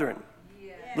beloved brethren,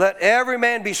 let every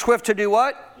man be swift to do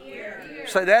what?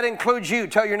 Say, that includes you.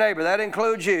 Tell your neighbor, that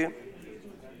includes you.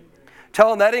 Tell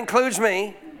them, that includes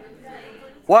me.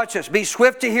 Watch this. Be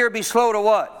swift to hear, be slow to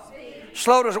what?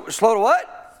 Slow to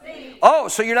what? Oh,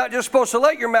 so you're not just supposed to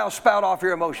let your mouth spout off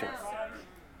your emotions.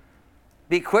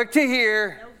 Be quick to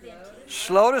hear,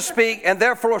 slow to speak, and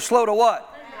therefore slow to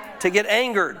what? To get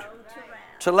angered.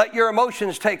 To let your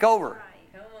emotions take over.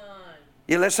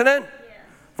 You listening?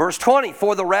 Verse 20,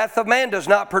 for the wrath of man does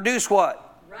not produce what?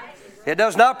 It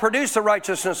does not produce the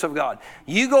righteousness of God.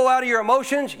 You go out of your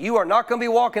emotions, you are not going to be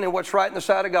walking in what's right in the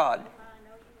sight of God.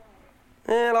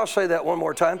 And I'll say that one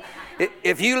more time.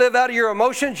 If you live out of your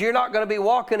emotions, you're not going to be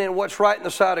walking in what's right in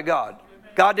the sight of God.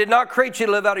 God did not create you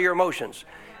to live out of your emotions.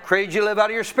 He created you to live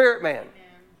out of your spirit man.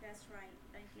 That's right.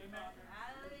 Thank you,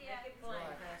 Father.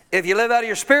 If you live out of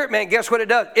your spirit man, guess what it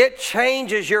does? It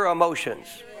changes your emotions.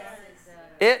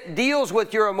 It deals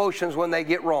with your emotions when they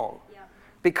get wrong.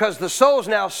 Because the soul's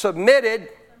now submitted,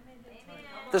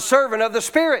 the servant of the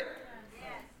Spirit.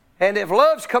 And if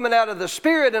love's coming out of the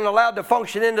Spirit and allowed to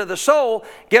function into the soul,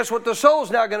 guess what the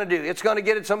soul's now going to do? It's going to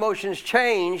get its emotions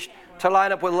changed to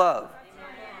line up with love.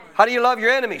 How do you love your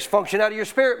enemies? Function out of your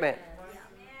spirit man.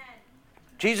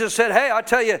 Jesus said, hey, I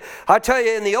tell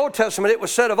you in the Old Testament it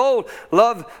was said of old,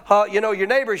 love your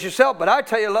neighbors yourself, but I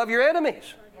tell you, love your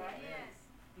enemies.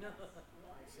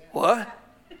 What?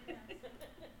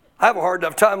 I have a hard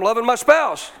enough time loving my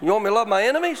spouse. You want me to love my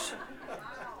enemies?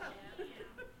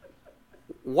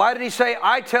 Why did he say,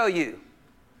 I tell you?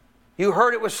 You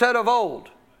heard it was said of old,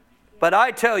 but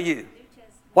I tell you.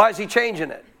 Why is he changing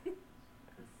it?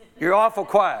 You're awful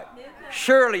quiet.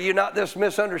 Surely you're not this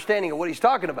misunderstanding of what he's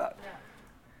talking about.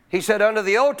 He said under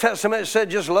the Old Testament, it said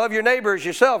just love your neighbors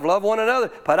yourself, love one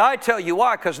another. But I tell you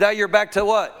why, because now you're back to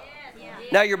what?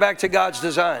 Now you're back to God's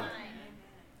design.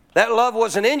 That love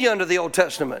wasn't in you under the Old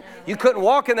Testament. You couldn't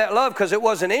walk in that love because it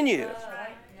wasn't in you.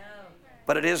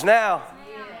 But it is now.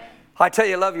 I tell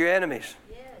you, love your enemies.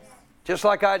 Just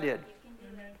like I did.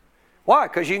 Why?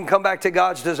 Because you can come back to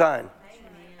God's design.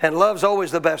 And love's always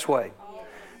the best way.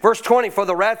 Verse 20, for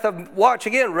the wrath of, watch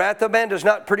again, wrath of man does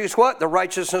not produce what? The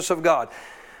righteousness of God.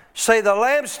 Say the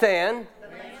lampstand,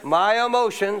 my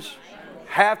emotions,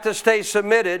 have to stay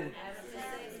submitted.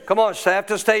 Come on, have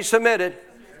to stay submitted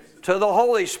to the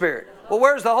Holy Spirit. Well,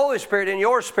 where's the Holy Spirit? In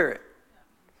your spirit.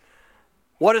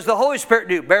 What does the Holy Spirit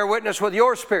do? Bear witness with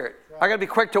your spirit. I got to be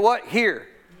quick to what? Hear.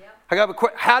 I got to be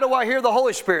quick. How do I hear the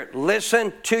Holy Spirit?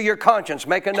 Listen to your conscience.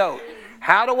 Make a note.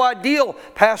 How do I deal,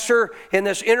 Pastor, in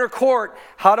this inner court?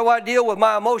 How do I deal with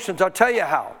my emotions? I'll tell you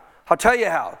how. I'll tell you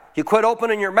how. You quit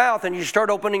opening your mouth and you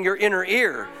start opening your inner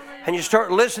ear. And you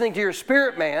start listening to your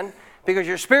spirit man, because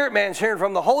your spirit man's hearing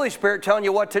from the Holy Spirit telling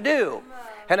you what to do.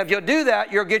 And if you'll do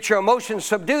that, you'll get your emotions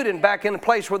subdued and back in the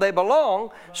place where they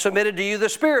belong, submitted to you, the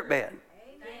spirit man.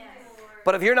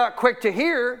 But if you're not quick to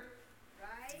hear,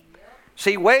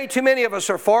 see, way too many of us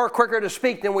are far quicker to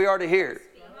speak than we are to hear.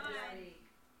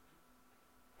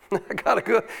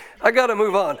 I gotta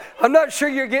move on. I'm not sure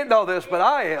you're getting all this, but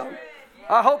I am.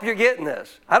 I hope you're getting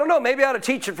this. I don't know, maybe I ought to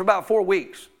teach it for about 4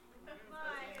 weeks.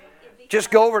 Just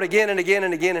go over it again and again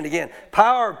and again and again.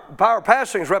 Power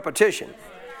pastoring is repetition.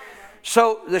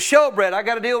 So the showbread, I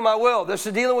got to deal with my will. This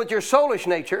is dealing with your soulish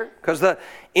nature, because the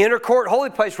inner court holy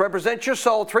place represents your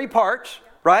soul, 3 parts,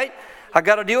 right? I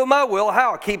got to deal with my will.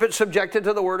 How? Keep it subjected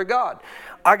to the Word of God.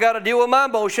 I got to deal with my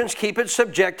emotions. Keep it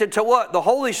subjected to what? The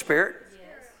Holy Spirit,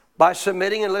 by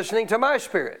submitting and listening to my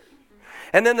spirit.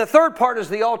 And then the third part is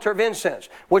the altar of incense,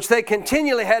 which they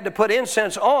continually had to put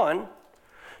incense on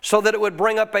so that it would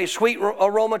bring up a sweet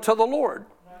aroma to the Lord.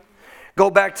 Go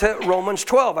back to Romans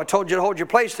 12. I told you to hold your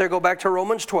place there. Go back to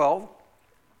Romans 12.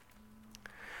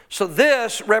 So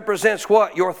this represents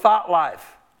what? Your thought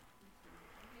life.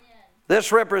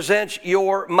 This represents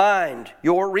your mind,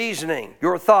 your reasoning,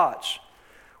 your thoughts.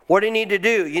 What do you need to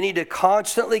do? You need to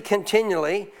constantly,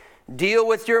 continually deal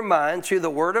with your mind through the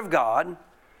Word of God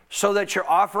so that you're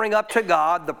offering up to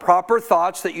God the proper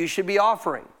thoughts that you should be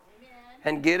offering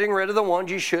and getting rid of the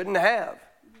ones you shouldn't have.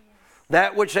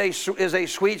 That which is a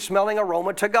sweet-smelling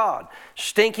aroma to God.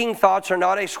 Stinking thoughts are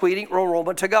not a sweet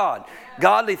aroma to God.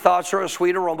 Godly thoughts are a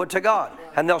sweet aroma to God,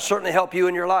 and they'll certainly help you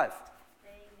in your life.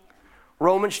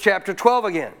 Romans chapter 12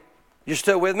 again. You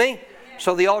still with me?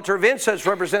 So the altar of incense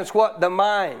represents what? The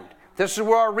mind. This is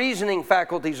where our reasoning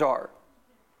faculties are.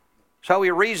 It's how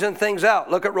we reason things out.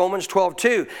 Look at Romans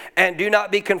 12:2. And do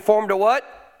not be conformed to what?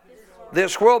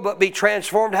 This world, but be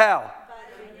transformed how?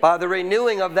 By the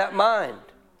renewing of that mind.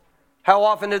 How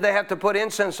often did they have to put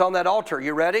incense on that altar?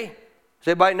 You ready? Does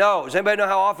anybody know? Does anybody know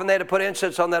how often they had to put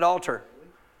incense on that altar?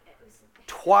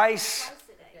 Twice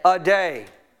a day.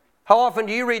 How often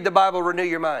do you read the Bible, renew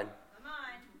your mind?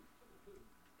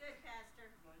 Good,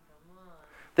 Pastor.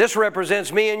 This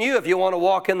represents me and you if you want to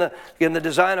walk in the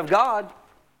design of God.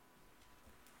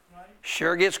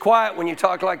 Sure gets quiet when you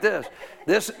talk like this.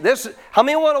 How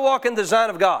many want to walk in the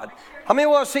design of God? How many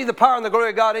want to see the power and the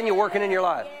glory of God in you working in your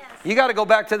life? You got to go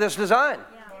back to this design.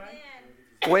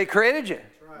 The way He created you.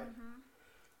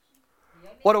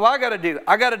 What do I got to do?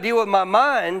 I got to deal with my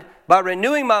mind by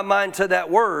renewing my mind to that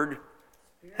Word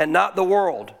and not the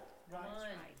world.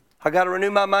 I got to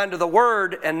renew my mind to the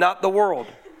Word and not the world.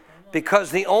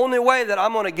 Because the only way that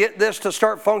I'm going to get this to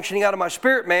start functioning out of my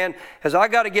spirit, man, is I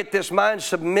got to get this mind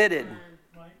submitted.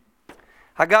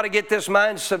 I got to get this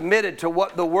mind submitted to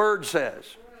what the Word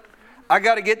says. I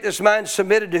got to get this mind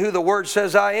submitted to who the Word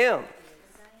says I am.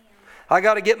 I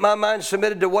got to get my mind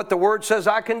submitted to what the Word says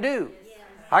I can do.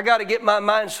 I got to get my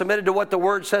mind submitted to what the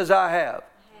Word says I have.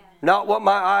 Not what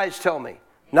my eyes tell me.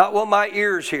 Not what my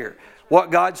ears hear.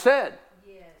 What God said.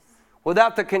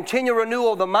 Without the continual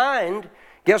renewal of the mind,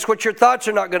 guess what your thoughts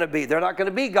are not going to be? They're not going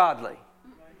to be godly.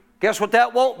 Guess what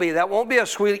that won't be? That won't be a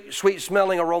sweet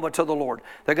smelling aroma to the Lord.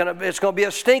 It's going to be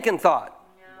a stinking thought.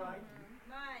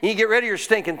 You get rid of your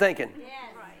stinking thinking.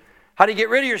 How do you get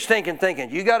rid of your stinking thinking?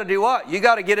 You got to do what? You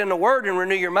got to get in the Word and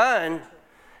renew your mind.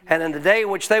 And in the day in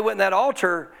which they went in that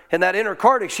altar, in that inner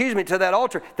court, to that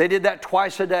altar, they did that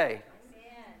twice a day.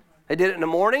 They did it in the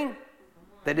morning.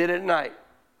 They did it at night.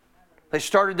 They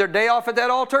started their day off at that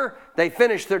altar. They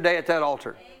finished their day at that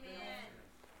altar.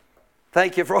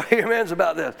 Thank you for all your amens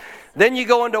about this. Then you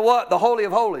go into what? The Holy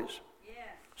of Holies.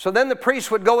 So then the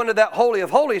priest would go into that Holy of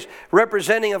Holies,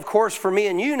 representing, of course, for me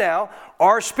and you now,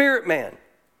 our spirit man.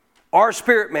 Our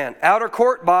spirit man. Outer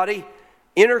court, body.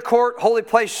 Inner court, holy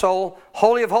place, soul.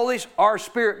 Holy of Holies, our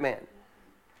spirit man.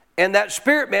 And that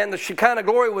spirit man, the Shekinah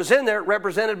glory was in there,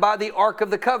 represented by the Ark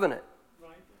of the Covenant.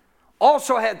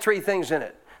 Also had three things in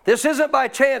it. This isn't by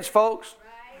chance, folks.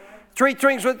 Three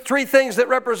things that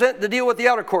represent the deal with the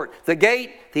outer court. The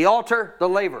gate, the altar, the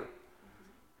laver.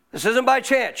 This isn't by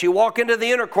chance. You walk into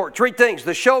the inner court. Three things.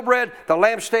 The showbread, the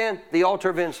lampstand, the altar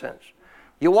of incense.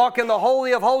 You walk in the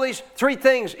Holy of Holies. Three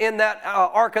things in that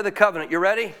Ark of the Covenant. You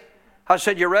ready? I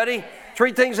said, you ready?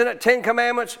 Three things in it. 10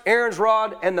 commandments, Aaron's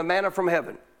rod, and the manna from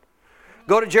heaven.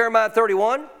 Go to Jeremiah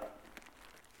 31.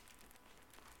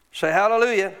 Say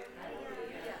hallelujah.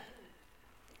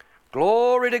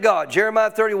 Glory to God.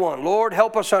 Jeremiah 31. Lord,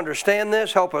 help us understand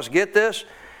this. Help us get this.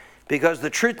 Because the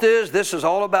truth is, this is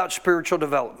all about spiritual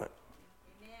development.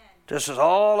 Amen. This is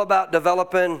all about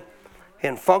developing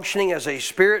and functioning as a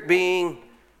spirit being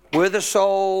with a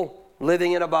soul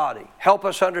living in a body. Help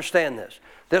us understand this.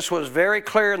 This was very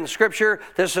clear in the Scripture.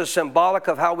 This is symbolic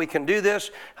of how we can do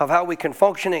this, of how we can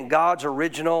function in God's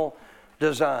original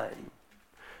design.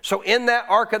 So in that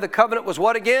Ark of the Covenant was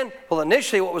what again? Well,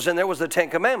 initially what was in there was the 10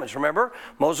 Commandments. Remember,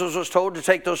 Moses was told to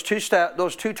take those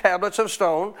two tablets of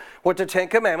stone with the 10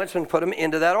 Commandments and put them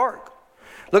into that Ark.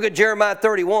 Look at Jeremiah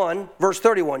 31, verse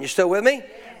 31. You still with me?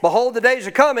 Yes. Behold, the days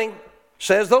are coming,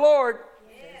 says the Lord,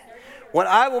 when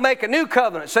I will make a new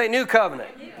covenant. Say new covenant.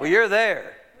 Well, you're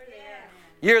there.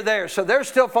 You're there. So they're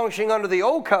still functioning under the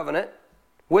old covenant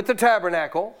with the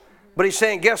tabernacle. But he's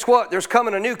saying, guess what? There's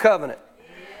coming a new covenant.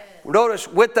 Notice,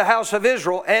 with the house of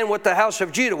Israel and with the house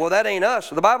of Judah. Well, that ain't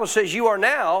us. The Bible says you are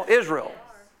now Israel.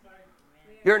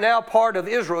 You're now part of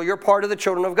Israel. You're part of the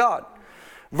children of God.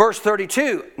 Verse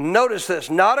 32, notice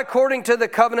this. Not according to the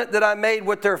covenant that I made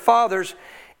with their fathers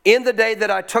in the day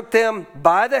that I took them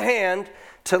by the hand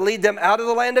to lead them out of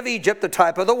the land of Egypt, the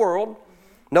type of the world.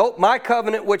 Nope, my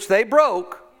covenant which they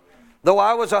broke, though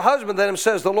I was a husband to them,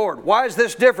 says the Lord. Why is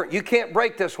this different? You can't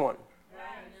break this one.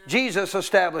 Jesus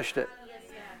established it.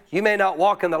 You may not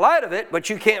walk in the light of it, but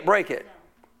you can't break it.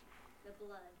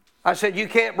 I said you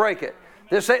can't break it.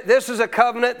 This is a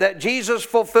covenant that Jesus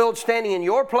fulfilled standing in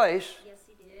your place. Yes,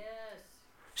 he did.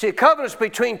 See, a covenant's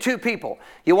between two people.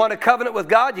 You want a covenant with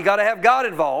God, you got to have God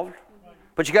involved,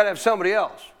 but you got to have somebody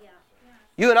else. Yeah.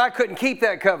 You and I couldn't keep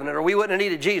that covenant or we wouldn't have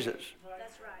needed Jesus.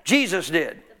 That's right. Jesus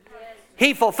did.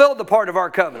 He fulfilled the part of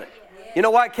our covenant. You know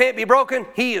why it can't be broken?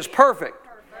 He is perfect.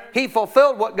 He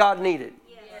fulfilled what God needed.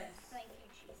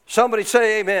 Somebody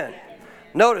say amen.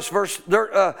 Notice verse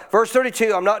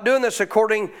 32, I'm not doing this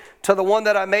according to the one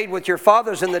that I made with your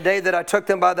fathers in the day that I took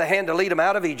them by the hand to lead them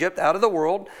out of Egypt, out of the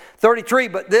world. 33,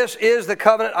 but this is the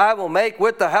covenant I will make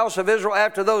with the house of Israel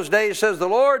after those days, says the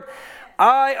Lord.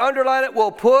 I, underline it,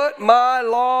 will put my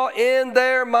law in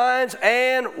their minds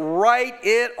and write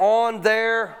it on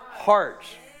their hearts.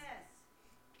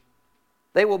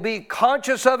 They will be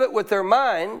conscious of it with their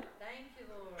mind,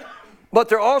 but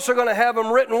they're also going to have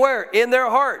them written where? In their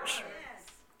hearts.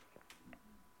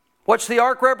 What's the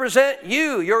ark represent?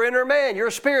 You, your inner man, your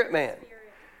spirit man.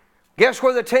 Guess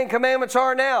where the 10 Commandments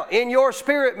are now? In your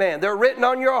spirit man. They're written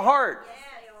on your heart.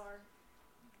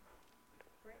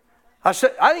 I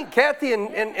think Kathy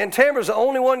and Tamara's the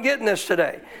only one getting this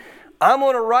today. I'm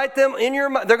going to write them in your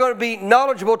mind. They're going to be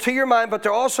knowledgeable to your mind, but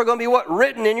they're also going to be what?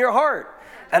 Written in your heart.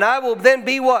 And I will then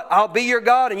be what? I'll be your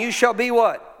God and you shall be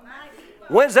what?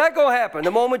 When's that going to happen?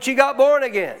 The moment you got born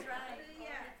again.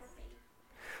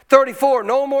 34,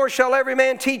 no more shall every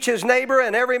man teach his neighbor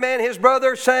and every man his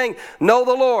brother, saying, know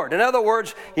the Lord. In other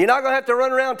words, you're not going to have to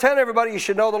run around telling everybody you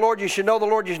should know the Lord, you should know the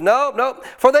Lord. No.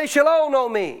 For they shall all know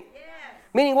me.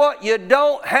 Meaning what? You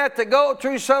don't have to go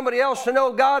through somebody else to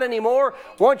know God anymore.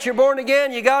 Once you're born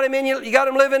again, you got him in you, you got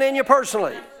him living in you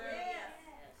personally.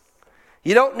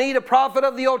 You don't need a prophet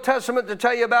of the Old Testament to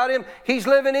tell you about him. He's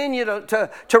living in you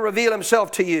to reveal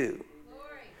himself to you.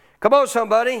 Come on,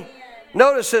 somebody.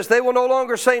 Notice this. They will no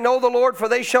longer say, know the Lord, for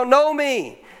they shall know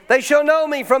me. They shall know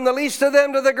me from the least of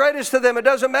them to the greatest of them. It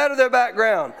doesn't matter their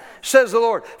background, says the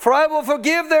Lord. For I will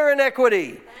forgive their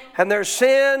iniquity, and their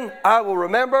sin I will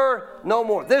remember no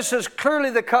more. This is clearly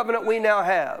the covenant we now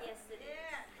have.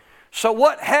 So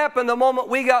what happened the moment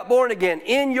we got born again?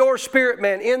 In your spirit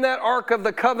man, in that ark of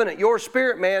the covenant, your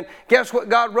spirit man, guess what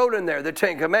God wrote in there? The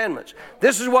 10 Commandments.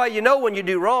 This is why you know when you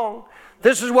do wrong.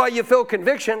 This is why you feel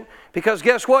conviction, because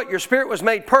guess what? Your spirit was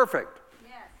made perfect.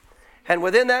 And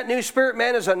within that new spirit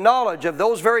man is a knowledge of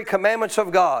those very commandments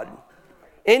of God.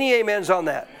 Any amens on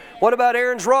that? What about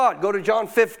Aaron's rod? Go to John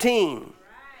 15.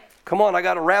 Come on, I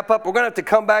got to wrap up. We're going to have to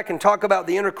come back and talk about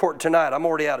the inner court tonight. I'm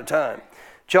already out of time.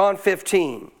 John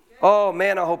 15. Oh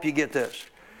man, I hope you get this.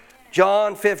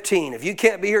 John 15. If you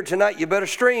can't be here tonight, you better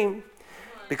stream,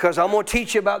 because I'm going to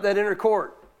teach you about that inner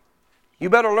court. You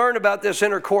better learn about this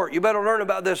inner court. You better learn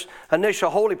about this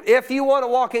initial holy. If you want to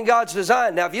walk in God's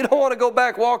design. Now, if you don't want to go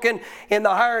back walking in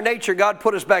the higher nature God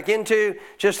put us back into,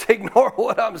 just ignore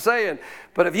what I'm saying.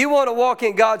 But if you want to walk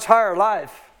in God's higher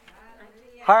life,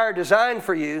 higher design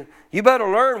for you, you better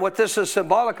learn what this is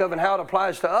symbolic of and how it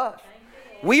applies to us.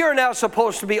 We are now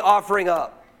supposed to be offering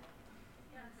up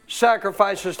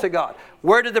sacrifices to God.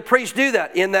 Where did the priest do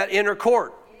that? In that inner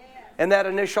court. And that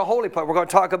initial holy place. We're going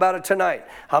to talk about it tonight.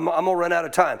 I'm going to run out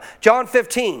of time. John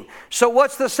 15. So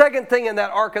what's the second thing in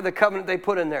that Ark of the Covenant they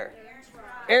put in there?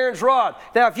 Aaron's rod.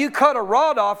 Now, if you cut a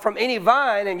rod off from any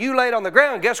vine and you lay it on the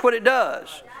ground, guess what it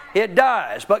does? It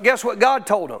dies. But guess what God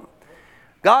told him?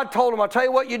 God told him, I'll tell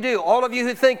you what you do. All of you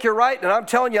who think you're right, and I'm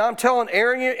telling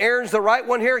Aaron, Aaron's the right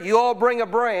one here. You all bring a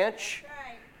branch.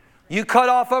 You cut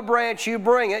off a branch, you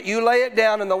bring it, you lay it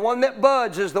down, and the one that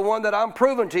buds is the one that I'm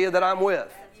proving to you that I'm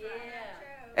with.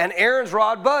 And Aaron's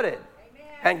rod budded.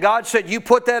 And God said, you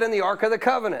put that in the Ark of the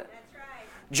Covenant.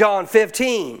 John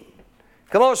 15.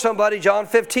 Come on, somebody. John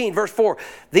 15, verse 4.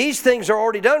 These things are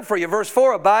already done for you. Verse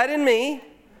 4, abide in me,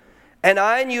 and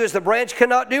I in you, as the branch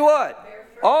cannot do what?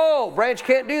 Oh, branch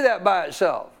can't do that by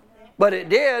itself. But it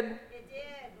did.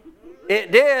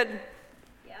 It did.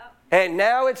 And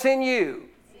now it's in you.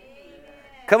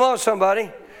 Come on,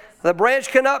 somebody. The branch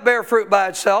cannot bear fruit by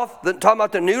itself. Talking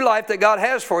about the new life that God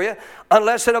has for you,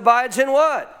 unless it abides in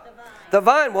what? The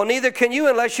vine. Well, neither can you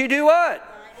unless you do what?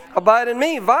 Abide in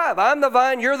me. 5. I'm the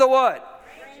vine, you're the what?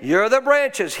 You're the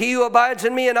branches. He who abides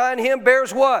in me and I in him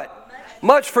bears what?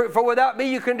 Much fruit. For without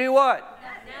me you can do what?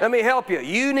 Let me help you.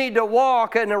 You need to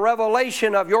walk in the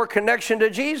revelation of your connection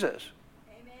to Jesus.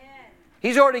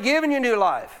 He's already given you new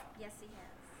life.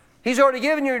 He's already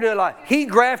given you new life. He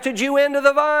grafted you into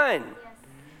the vine.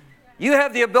 You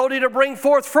have the ability to bring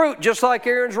forth fruit just like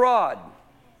Aaron's rod.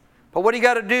 But what do you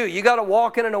got to do? You got to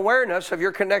walk in an awareness of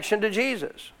your connection to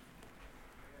Jesus.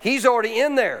 He's already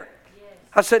in there.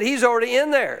 I said he's already in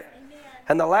there.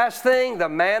 And the last thing, the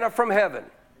manna from heaven.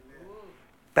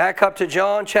 Back up to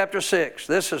John chapter 6.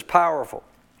 This is powerful.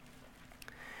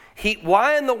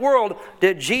 Why in the world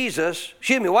did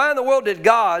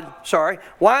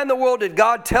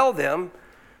God tell them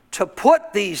to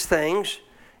put these things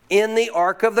in the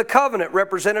Ark of the Covenant,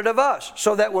 representative of us,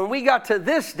 so that when we got to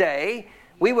this day,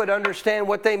 we would understand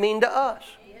what they mean to us.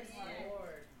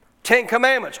 10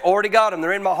 Commandments, already got them.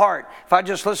 They're in my heart. If I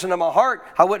just listen to my heart,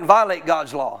 I wouldn't violate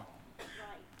God's law.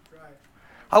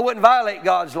 I wouldn't violate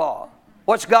God's law.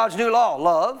 What's God's new law?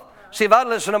 Love. See, if I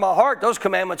listen to my heart, those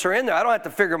commandments are in there. I don't have to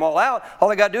figure them all out.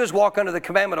 All I got to do is walk under the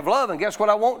commandment of love, and guess what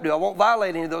I won't do? I won't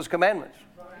violate any of those commandments.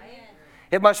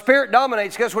 If my spirit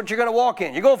dominates, guess what you're going to walk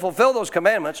in? You're going to fulfill those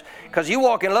commandments, because you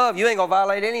walk in love, you ain't going to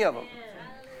violate any of them.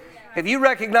 If you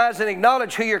recognize and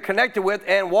acknowledge who you're connected with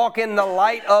and walk in the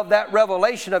light of that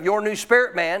revelation of your new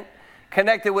spirit man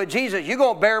connected with Jesus, you're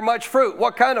going to bear much fruit.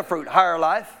 What kind of fruit? Higher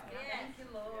life.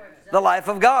 The life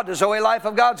of God. The Zoe life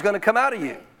of God is going to come out of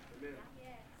you.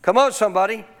 Come on,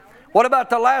 somebody. What about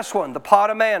the last one? The pot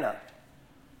of manna.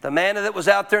 The manna that was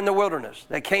out there in the wilderness.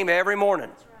 That came every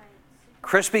morning.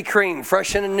 Krispy Kreme,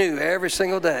 fresh and new every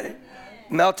single day.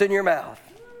 Melt in your mouth.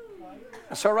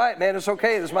 That's all right, man. It's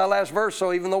okay. This is my last verse,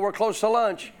 so even though we're close to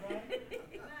lunch,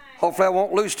 hopefully I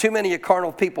won't lose too many of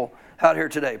carnal people out here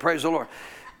today. Praise the Lord.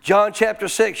 John chapter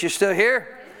 6. You still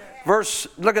here?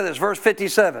 Look at this, verse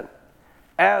 57.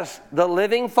 As the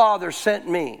living Father sent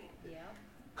me.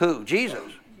 Who?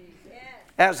 Jesus.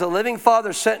 As the living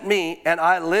Father sent me, and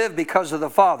I live because of the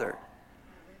Father.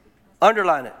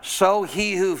 Underline it. So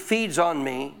he who feeds on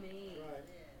me,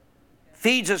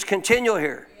 feeds is continual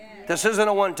here. This isn't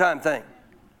a one-time thing.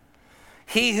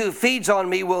 He who feeds on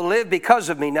me will live because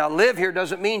of me. Now, live here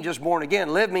doesn't mean just born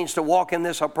again. Live means to walk in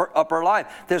this upper life,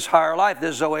 this higher life,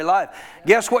 this Zoe life.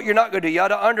 Guess what you're not going to do? You ought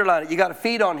to underline it. You got to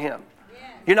feed on him.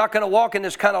 You're not going to walk in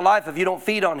this kind of life if you don't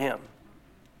feed on him.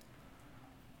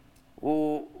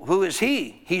 Well, who is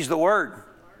he? He's the Word.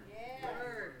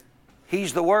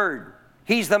 He's the Word.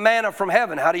 He's the manna from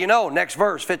heaven. How do you know? Next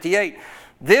verse, 58.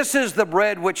 This is the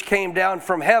bread which came down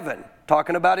from heaven.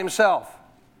 Talking about himself.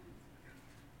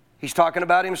 He's talking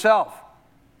about himself.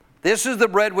 This is the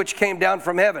bread which came down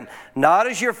from heaven. Not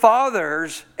as your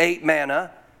fathers ate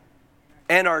manna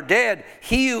and are dead.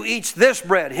 He who eats this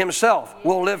bread himself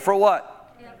will live for what?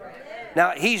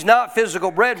 Now, he's not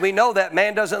physical bread. We know that.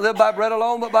 Man doesn't live by bread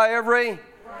alone, but by every.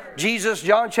 Jesus,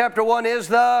 John chapter 1 is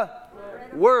the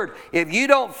Word. If you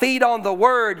don't feed on the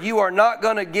Word, you are not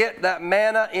going to get that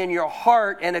manna in your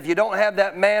heart. And if you don't have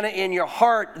that manna in your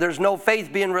heart, there's no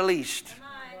faith being released.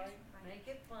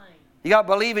 You got to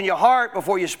believe in your heart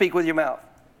before you speak with your mouth.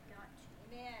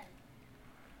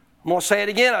 I'm going to say it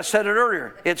again. I said it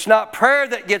earlier. It's not prayer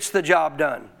that gets the job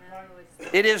done.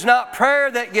 It is not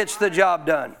prayer that gets the job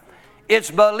done.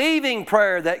 It's believing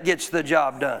prayer that gets the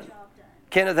job done.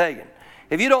 Kenneth Hagin.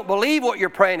 If you don't believe what you're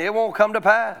praying, it won't come to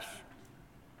pass.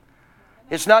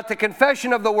 It's not the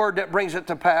confession of the word that brings it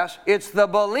to pass. It's the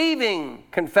believing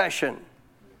confession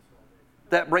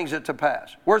that brings it to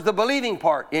pass. Where's the believing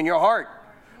part? In your heart.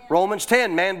 Romans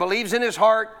 10, man believes in his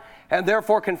heart, and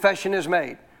therefore confession is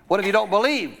made. What if you don't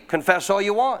believe? Confess all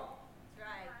you want.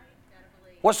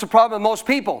 What's the problem with most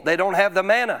people? They don't have the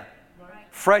manna.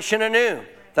 Fresh and anew.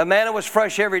 The manna was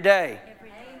fresh every day.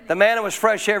 The manna was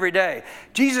fresh every day.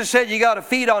 Jesus said you got to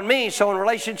feed on me. So in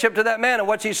relationship to that manna,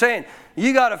 what's he saying?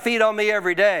 You got to feed on me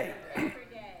every day.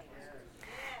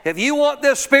 If you want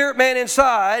this spirit man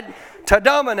inside to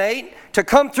dominate, to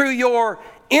come through your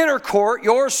inner court,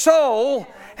 your soul,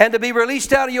 and to be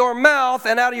released out of your mouth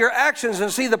and out of your actions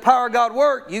and see the power of God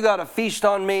work, you got to feast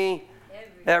on me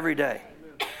every day.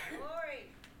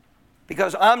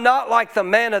 Because I'm not like the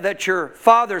manna that your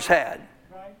fathers had.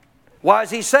 Why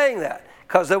is he saying that?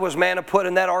 Because there was manna put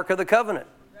in that Ark of the Covenant.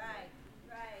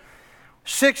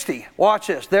 60, watch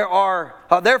this. Therefore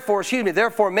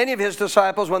many of his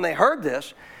disciples, when they heard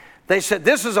this, they said,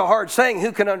 this is a hard saying,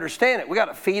 who can understand it? We got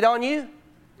to feed on you?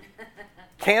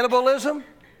 Cannibalism?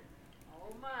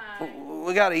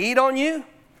 We got to eat on you?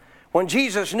 When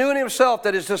Jesus knew in himself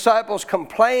that his disciples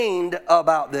complained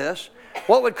about this,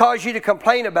 what would cause you to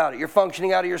complain about it? You're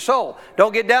functioning out of your soul.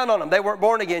 Don't get down on them. They weren't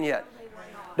born again yet.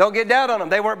 Don't get down on them.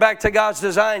 They weren't back to God's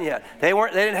design yet. They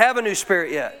didn't have a new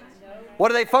spirit yet. What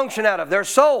do they function out of? Their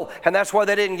soul. And that's why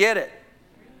they didn't get it.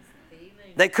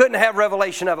 They couldn't have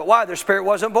revelation of it. Why? Their spirit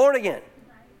wasn't born again.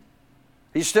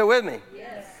 Are you still with me?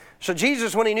 Yes. So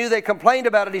Jesus, when he knew they complained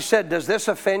about it, he said, does this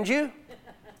offend you?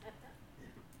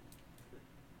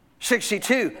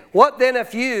 62. What then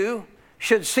if you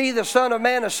should see the Son of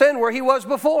Man ascend where he was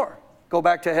before? Go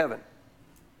back to heaven.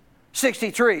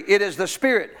 63. It is the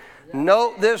Spirit.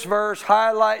 Note this verse,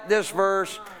 highlight this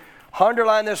verse,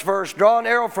 underline this verse, draw an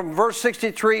arrow from verse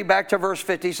 63 back to verse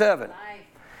 57.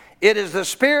 It is the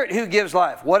Spirit who gives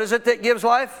life. What is it that gives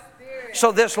life? Spirit.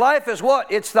 So this life is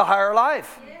what? It's the higher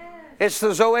life. Yes. It's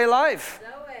the Zoe life.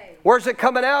 Where's it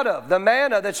coming out of? The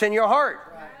manna that's in your heart.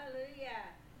 Hallelujah.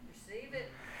 Receive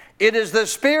it. It is the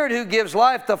Spirit who gives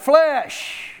life. The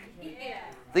flesh,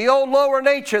 the old lower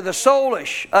nature, the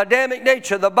soulish, Adamic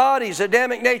nature, the body's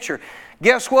Adamic nature.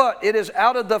 Guess what? It is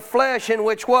out of the flesh in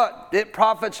which what? It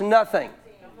profits nothing.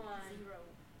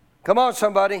 Come on,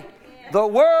 somebody. The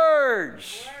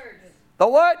words. The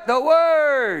what? The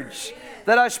words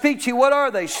that I speak to you, what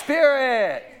are they?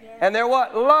 Spirit. And they're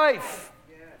what? Life.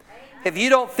 If you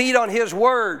don't feed on His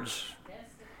words,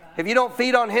 if you don't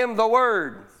feed on Him, the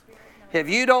Word, if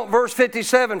you don't, verse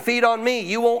 57, feed on me,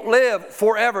 you won't live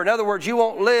forever. In other words, you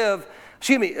won't live,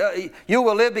 you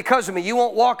will live because of me. You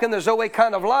won't walk in the Zoe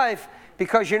kind of life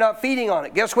because you're not feeding on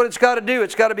it. Guess what it's got to do?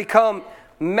 It's got to become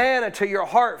manna to your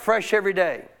heart fresh every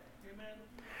day.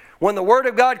 When the Word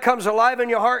of God comes alive in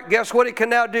your heart, guess what it can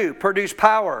now do? Produce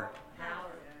power.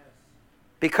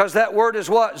 Because that Word is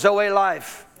what? Zoe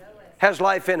life. Has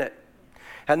life in it.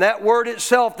 And that Word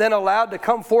itself then allowed to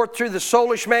come forth through the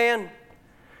soulish man,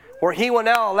 where he will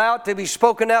now allow it to be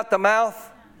spoken out the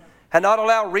mouth and not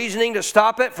allow reasoning to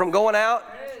stop it from going out.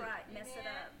 That's right. Mess it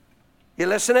up. You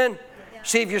listening?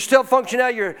 See, if you're still functioning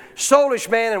out your soulish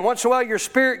man and once in a while your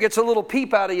spirit gets a little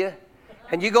peep out of you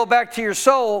and you go back to your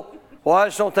soul, well, I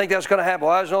just don't think that's going to happen.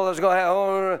 Well, I just know that's going to happen.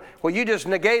 Oh, no, no. Well, you just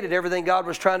negated everything God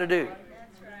was trying to do.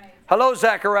 Hello,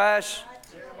 Zacharias.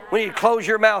 We need to close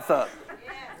your mouth up.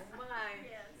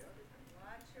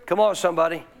 Come on,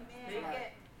 somebody.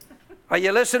 Are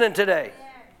you listening today?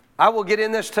 I will get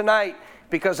in this tonight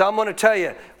because I'm going to tell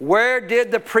you, where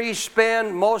did the priest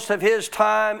spend most of his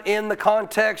time in the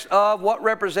context of what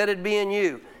represented being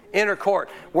you? Inner court.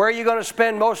 Where are you going to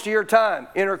spend most of your time?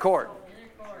 Inner court.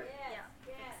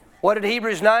 What did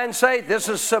Hebrews 9 say? This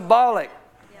is symbolic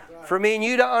for me and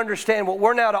you to understand what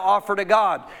we're now to offer to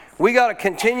God. We got to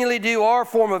continually do our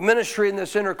form of ministry in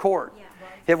this inner court.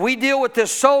 If we deal with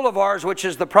this soul of ours, which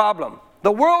is the problem,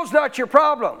 the world's not your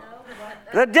problem.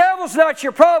 The devil's not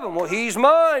your problem. Well, he's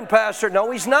mine, Pastor.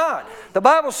 No, he's not. The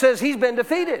Bible says he's been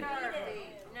defeated.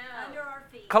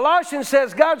 Colossians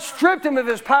says God stripped him of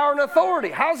his power and authority.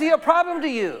 How's he a problem to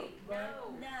you?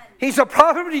 He's a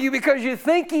problem to you because you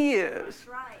think he is.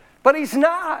 But he's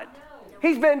not.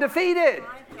 He's been defeated.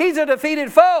 He's a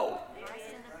defeated foe.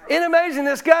 Isn't it amazing?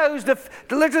 This guy who's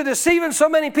literally deceiving so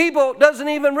many people doesn't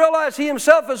even realize he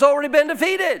himself has already been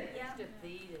defeated.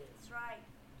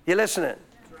 You listening?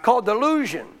 Called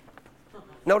delusion.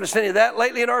 Notice any of that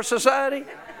lately in our society?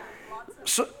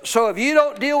 So if you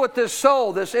don't deal with this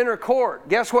soul, this inner court,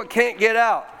 guess what can't get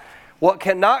out? What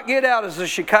cannot get out is the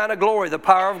Shekinah glory, the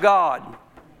power of God,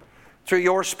 through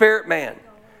your spirit man,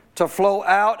 to flow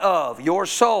out of your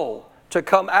soul, to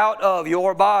come out of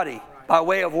your body by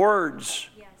way of words,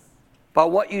 by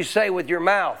what you say with your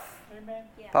mouth,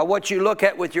 by what you look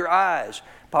at with your eyes,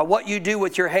 by what you do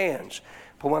with your hands.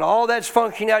 But when all that's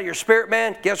functioning out of your spirit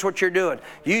man, guess what you're doing?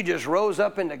 You just rose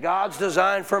up into God's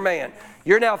design for man.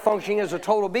 You're now functioning as a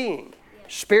total being.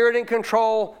 Spirit in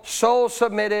control, soul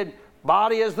submitted,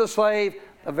 body as the slave.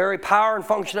 The very power and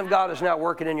function of God is now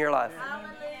working in your life.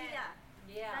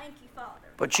 Thank you, Father.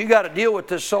 But you got to deal with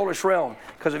this soulish realm.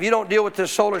 Because if you don't deal with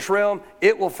this soulish realm,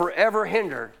 it will forever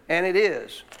hinder, and it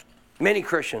is, many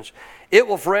Christians. It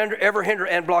will forever hinder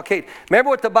and blockade. Remember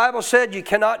what the Bible said you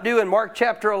cannot do in Mark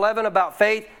chapter 11 about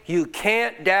faith? You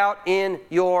can't doubt in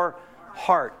your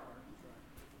heart.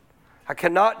 I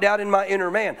cannot doubt in my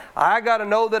inner man. I got to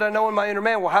know that I know in my inner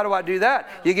man. Well, how do I do that?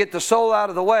 You get the soul out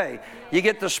of the way. You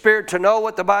get the spirit to know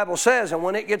what the Bible says. And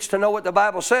when it gets to know what the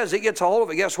Bible says, it gets a hold of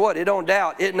it. Guess what? It don't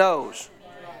doubt. It knows.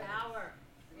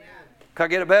 Can I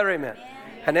get a better amen?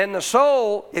 And then the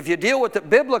soul, if you deal with it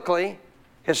biblically,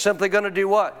 is simply going to do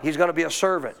what? He's going to be a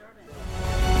servant.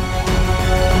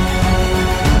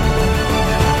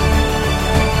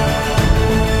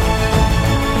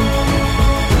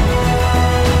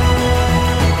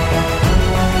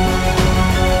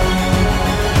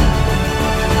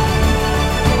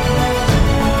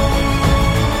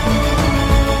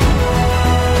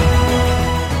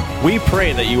 We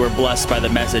pray that you were blessed by the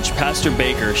message Pastor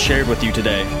Baker shared with you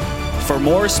today. For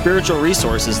more spiritual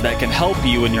resources that can help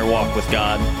you in your walk with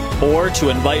God, or to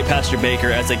invite Pastor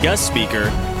Baker as a guest speaker,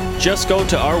 just go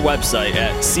to our website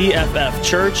at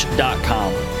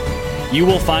cffchurch.com. You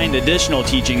will find additional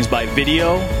teachings by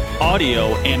video,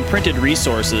 audio, and printed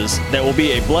resources that will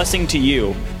be a blessing to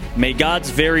you. May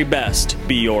God's very best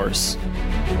be yours.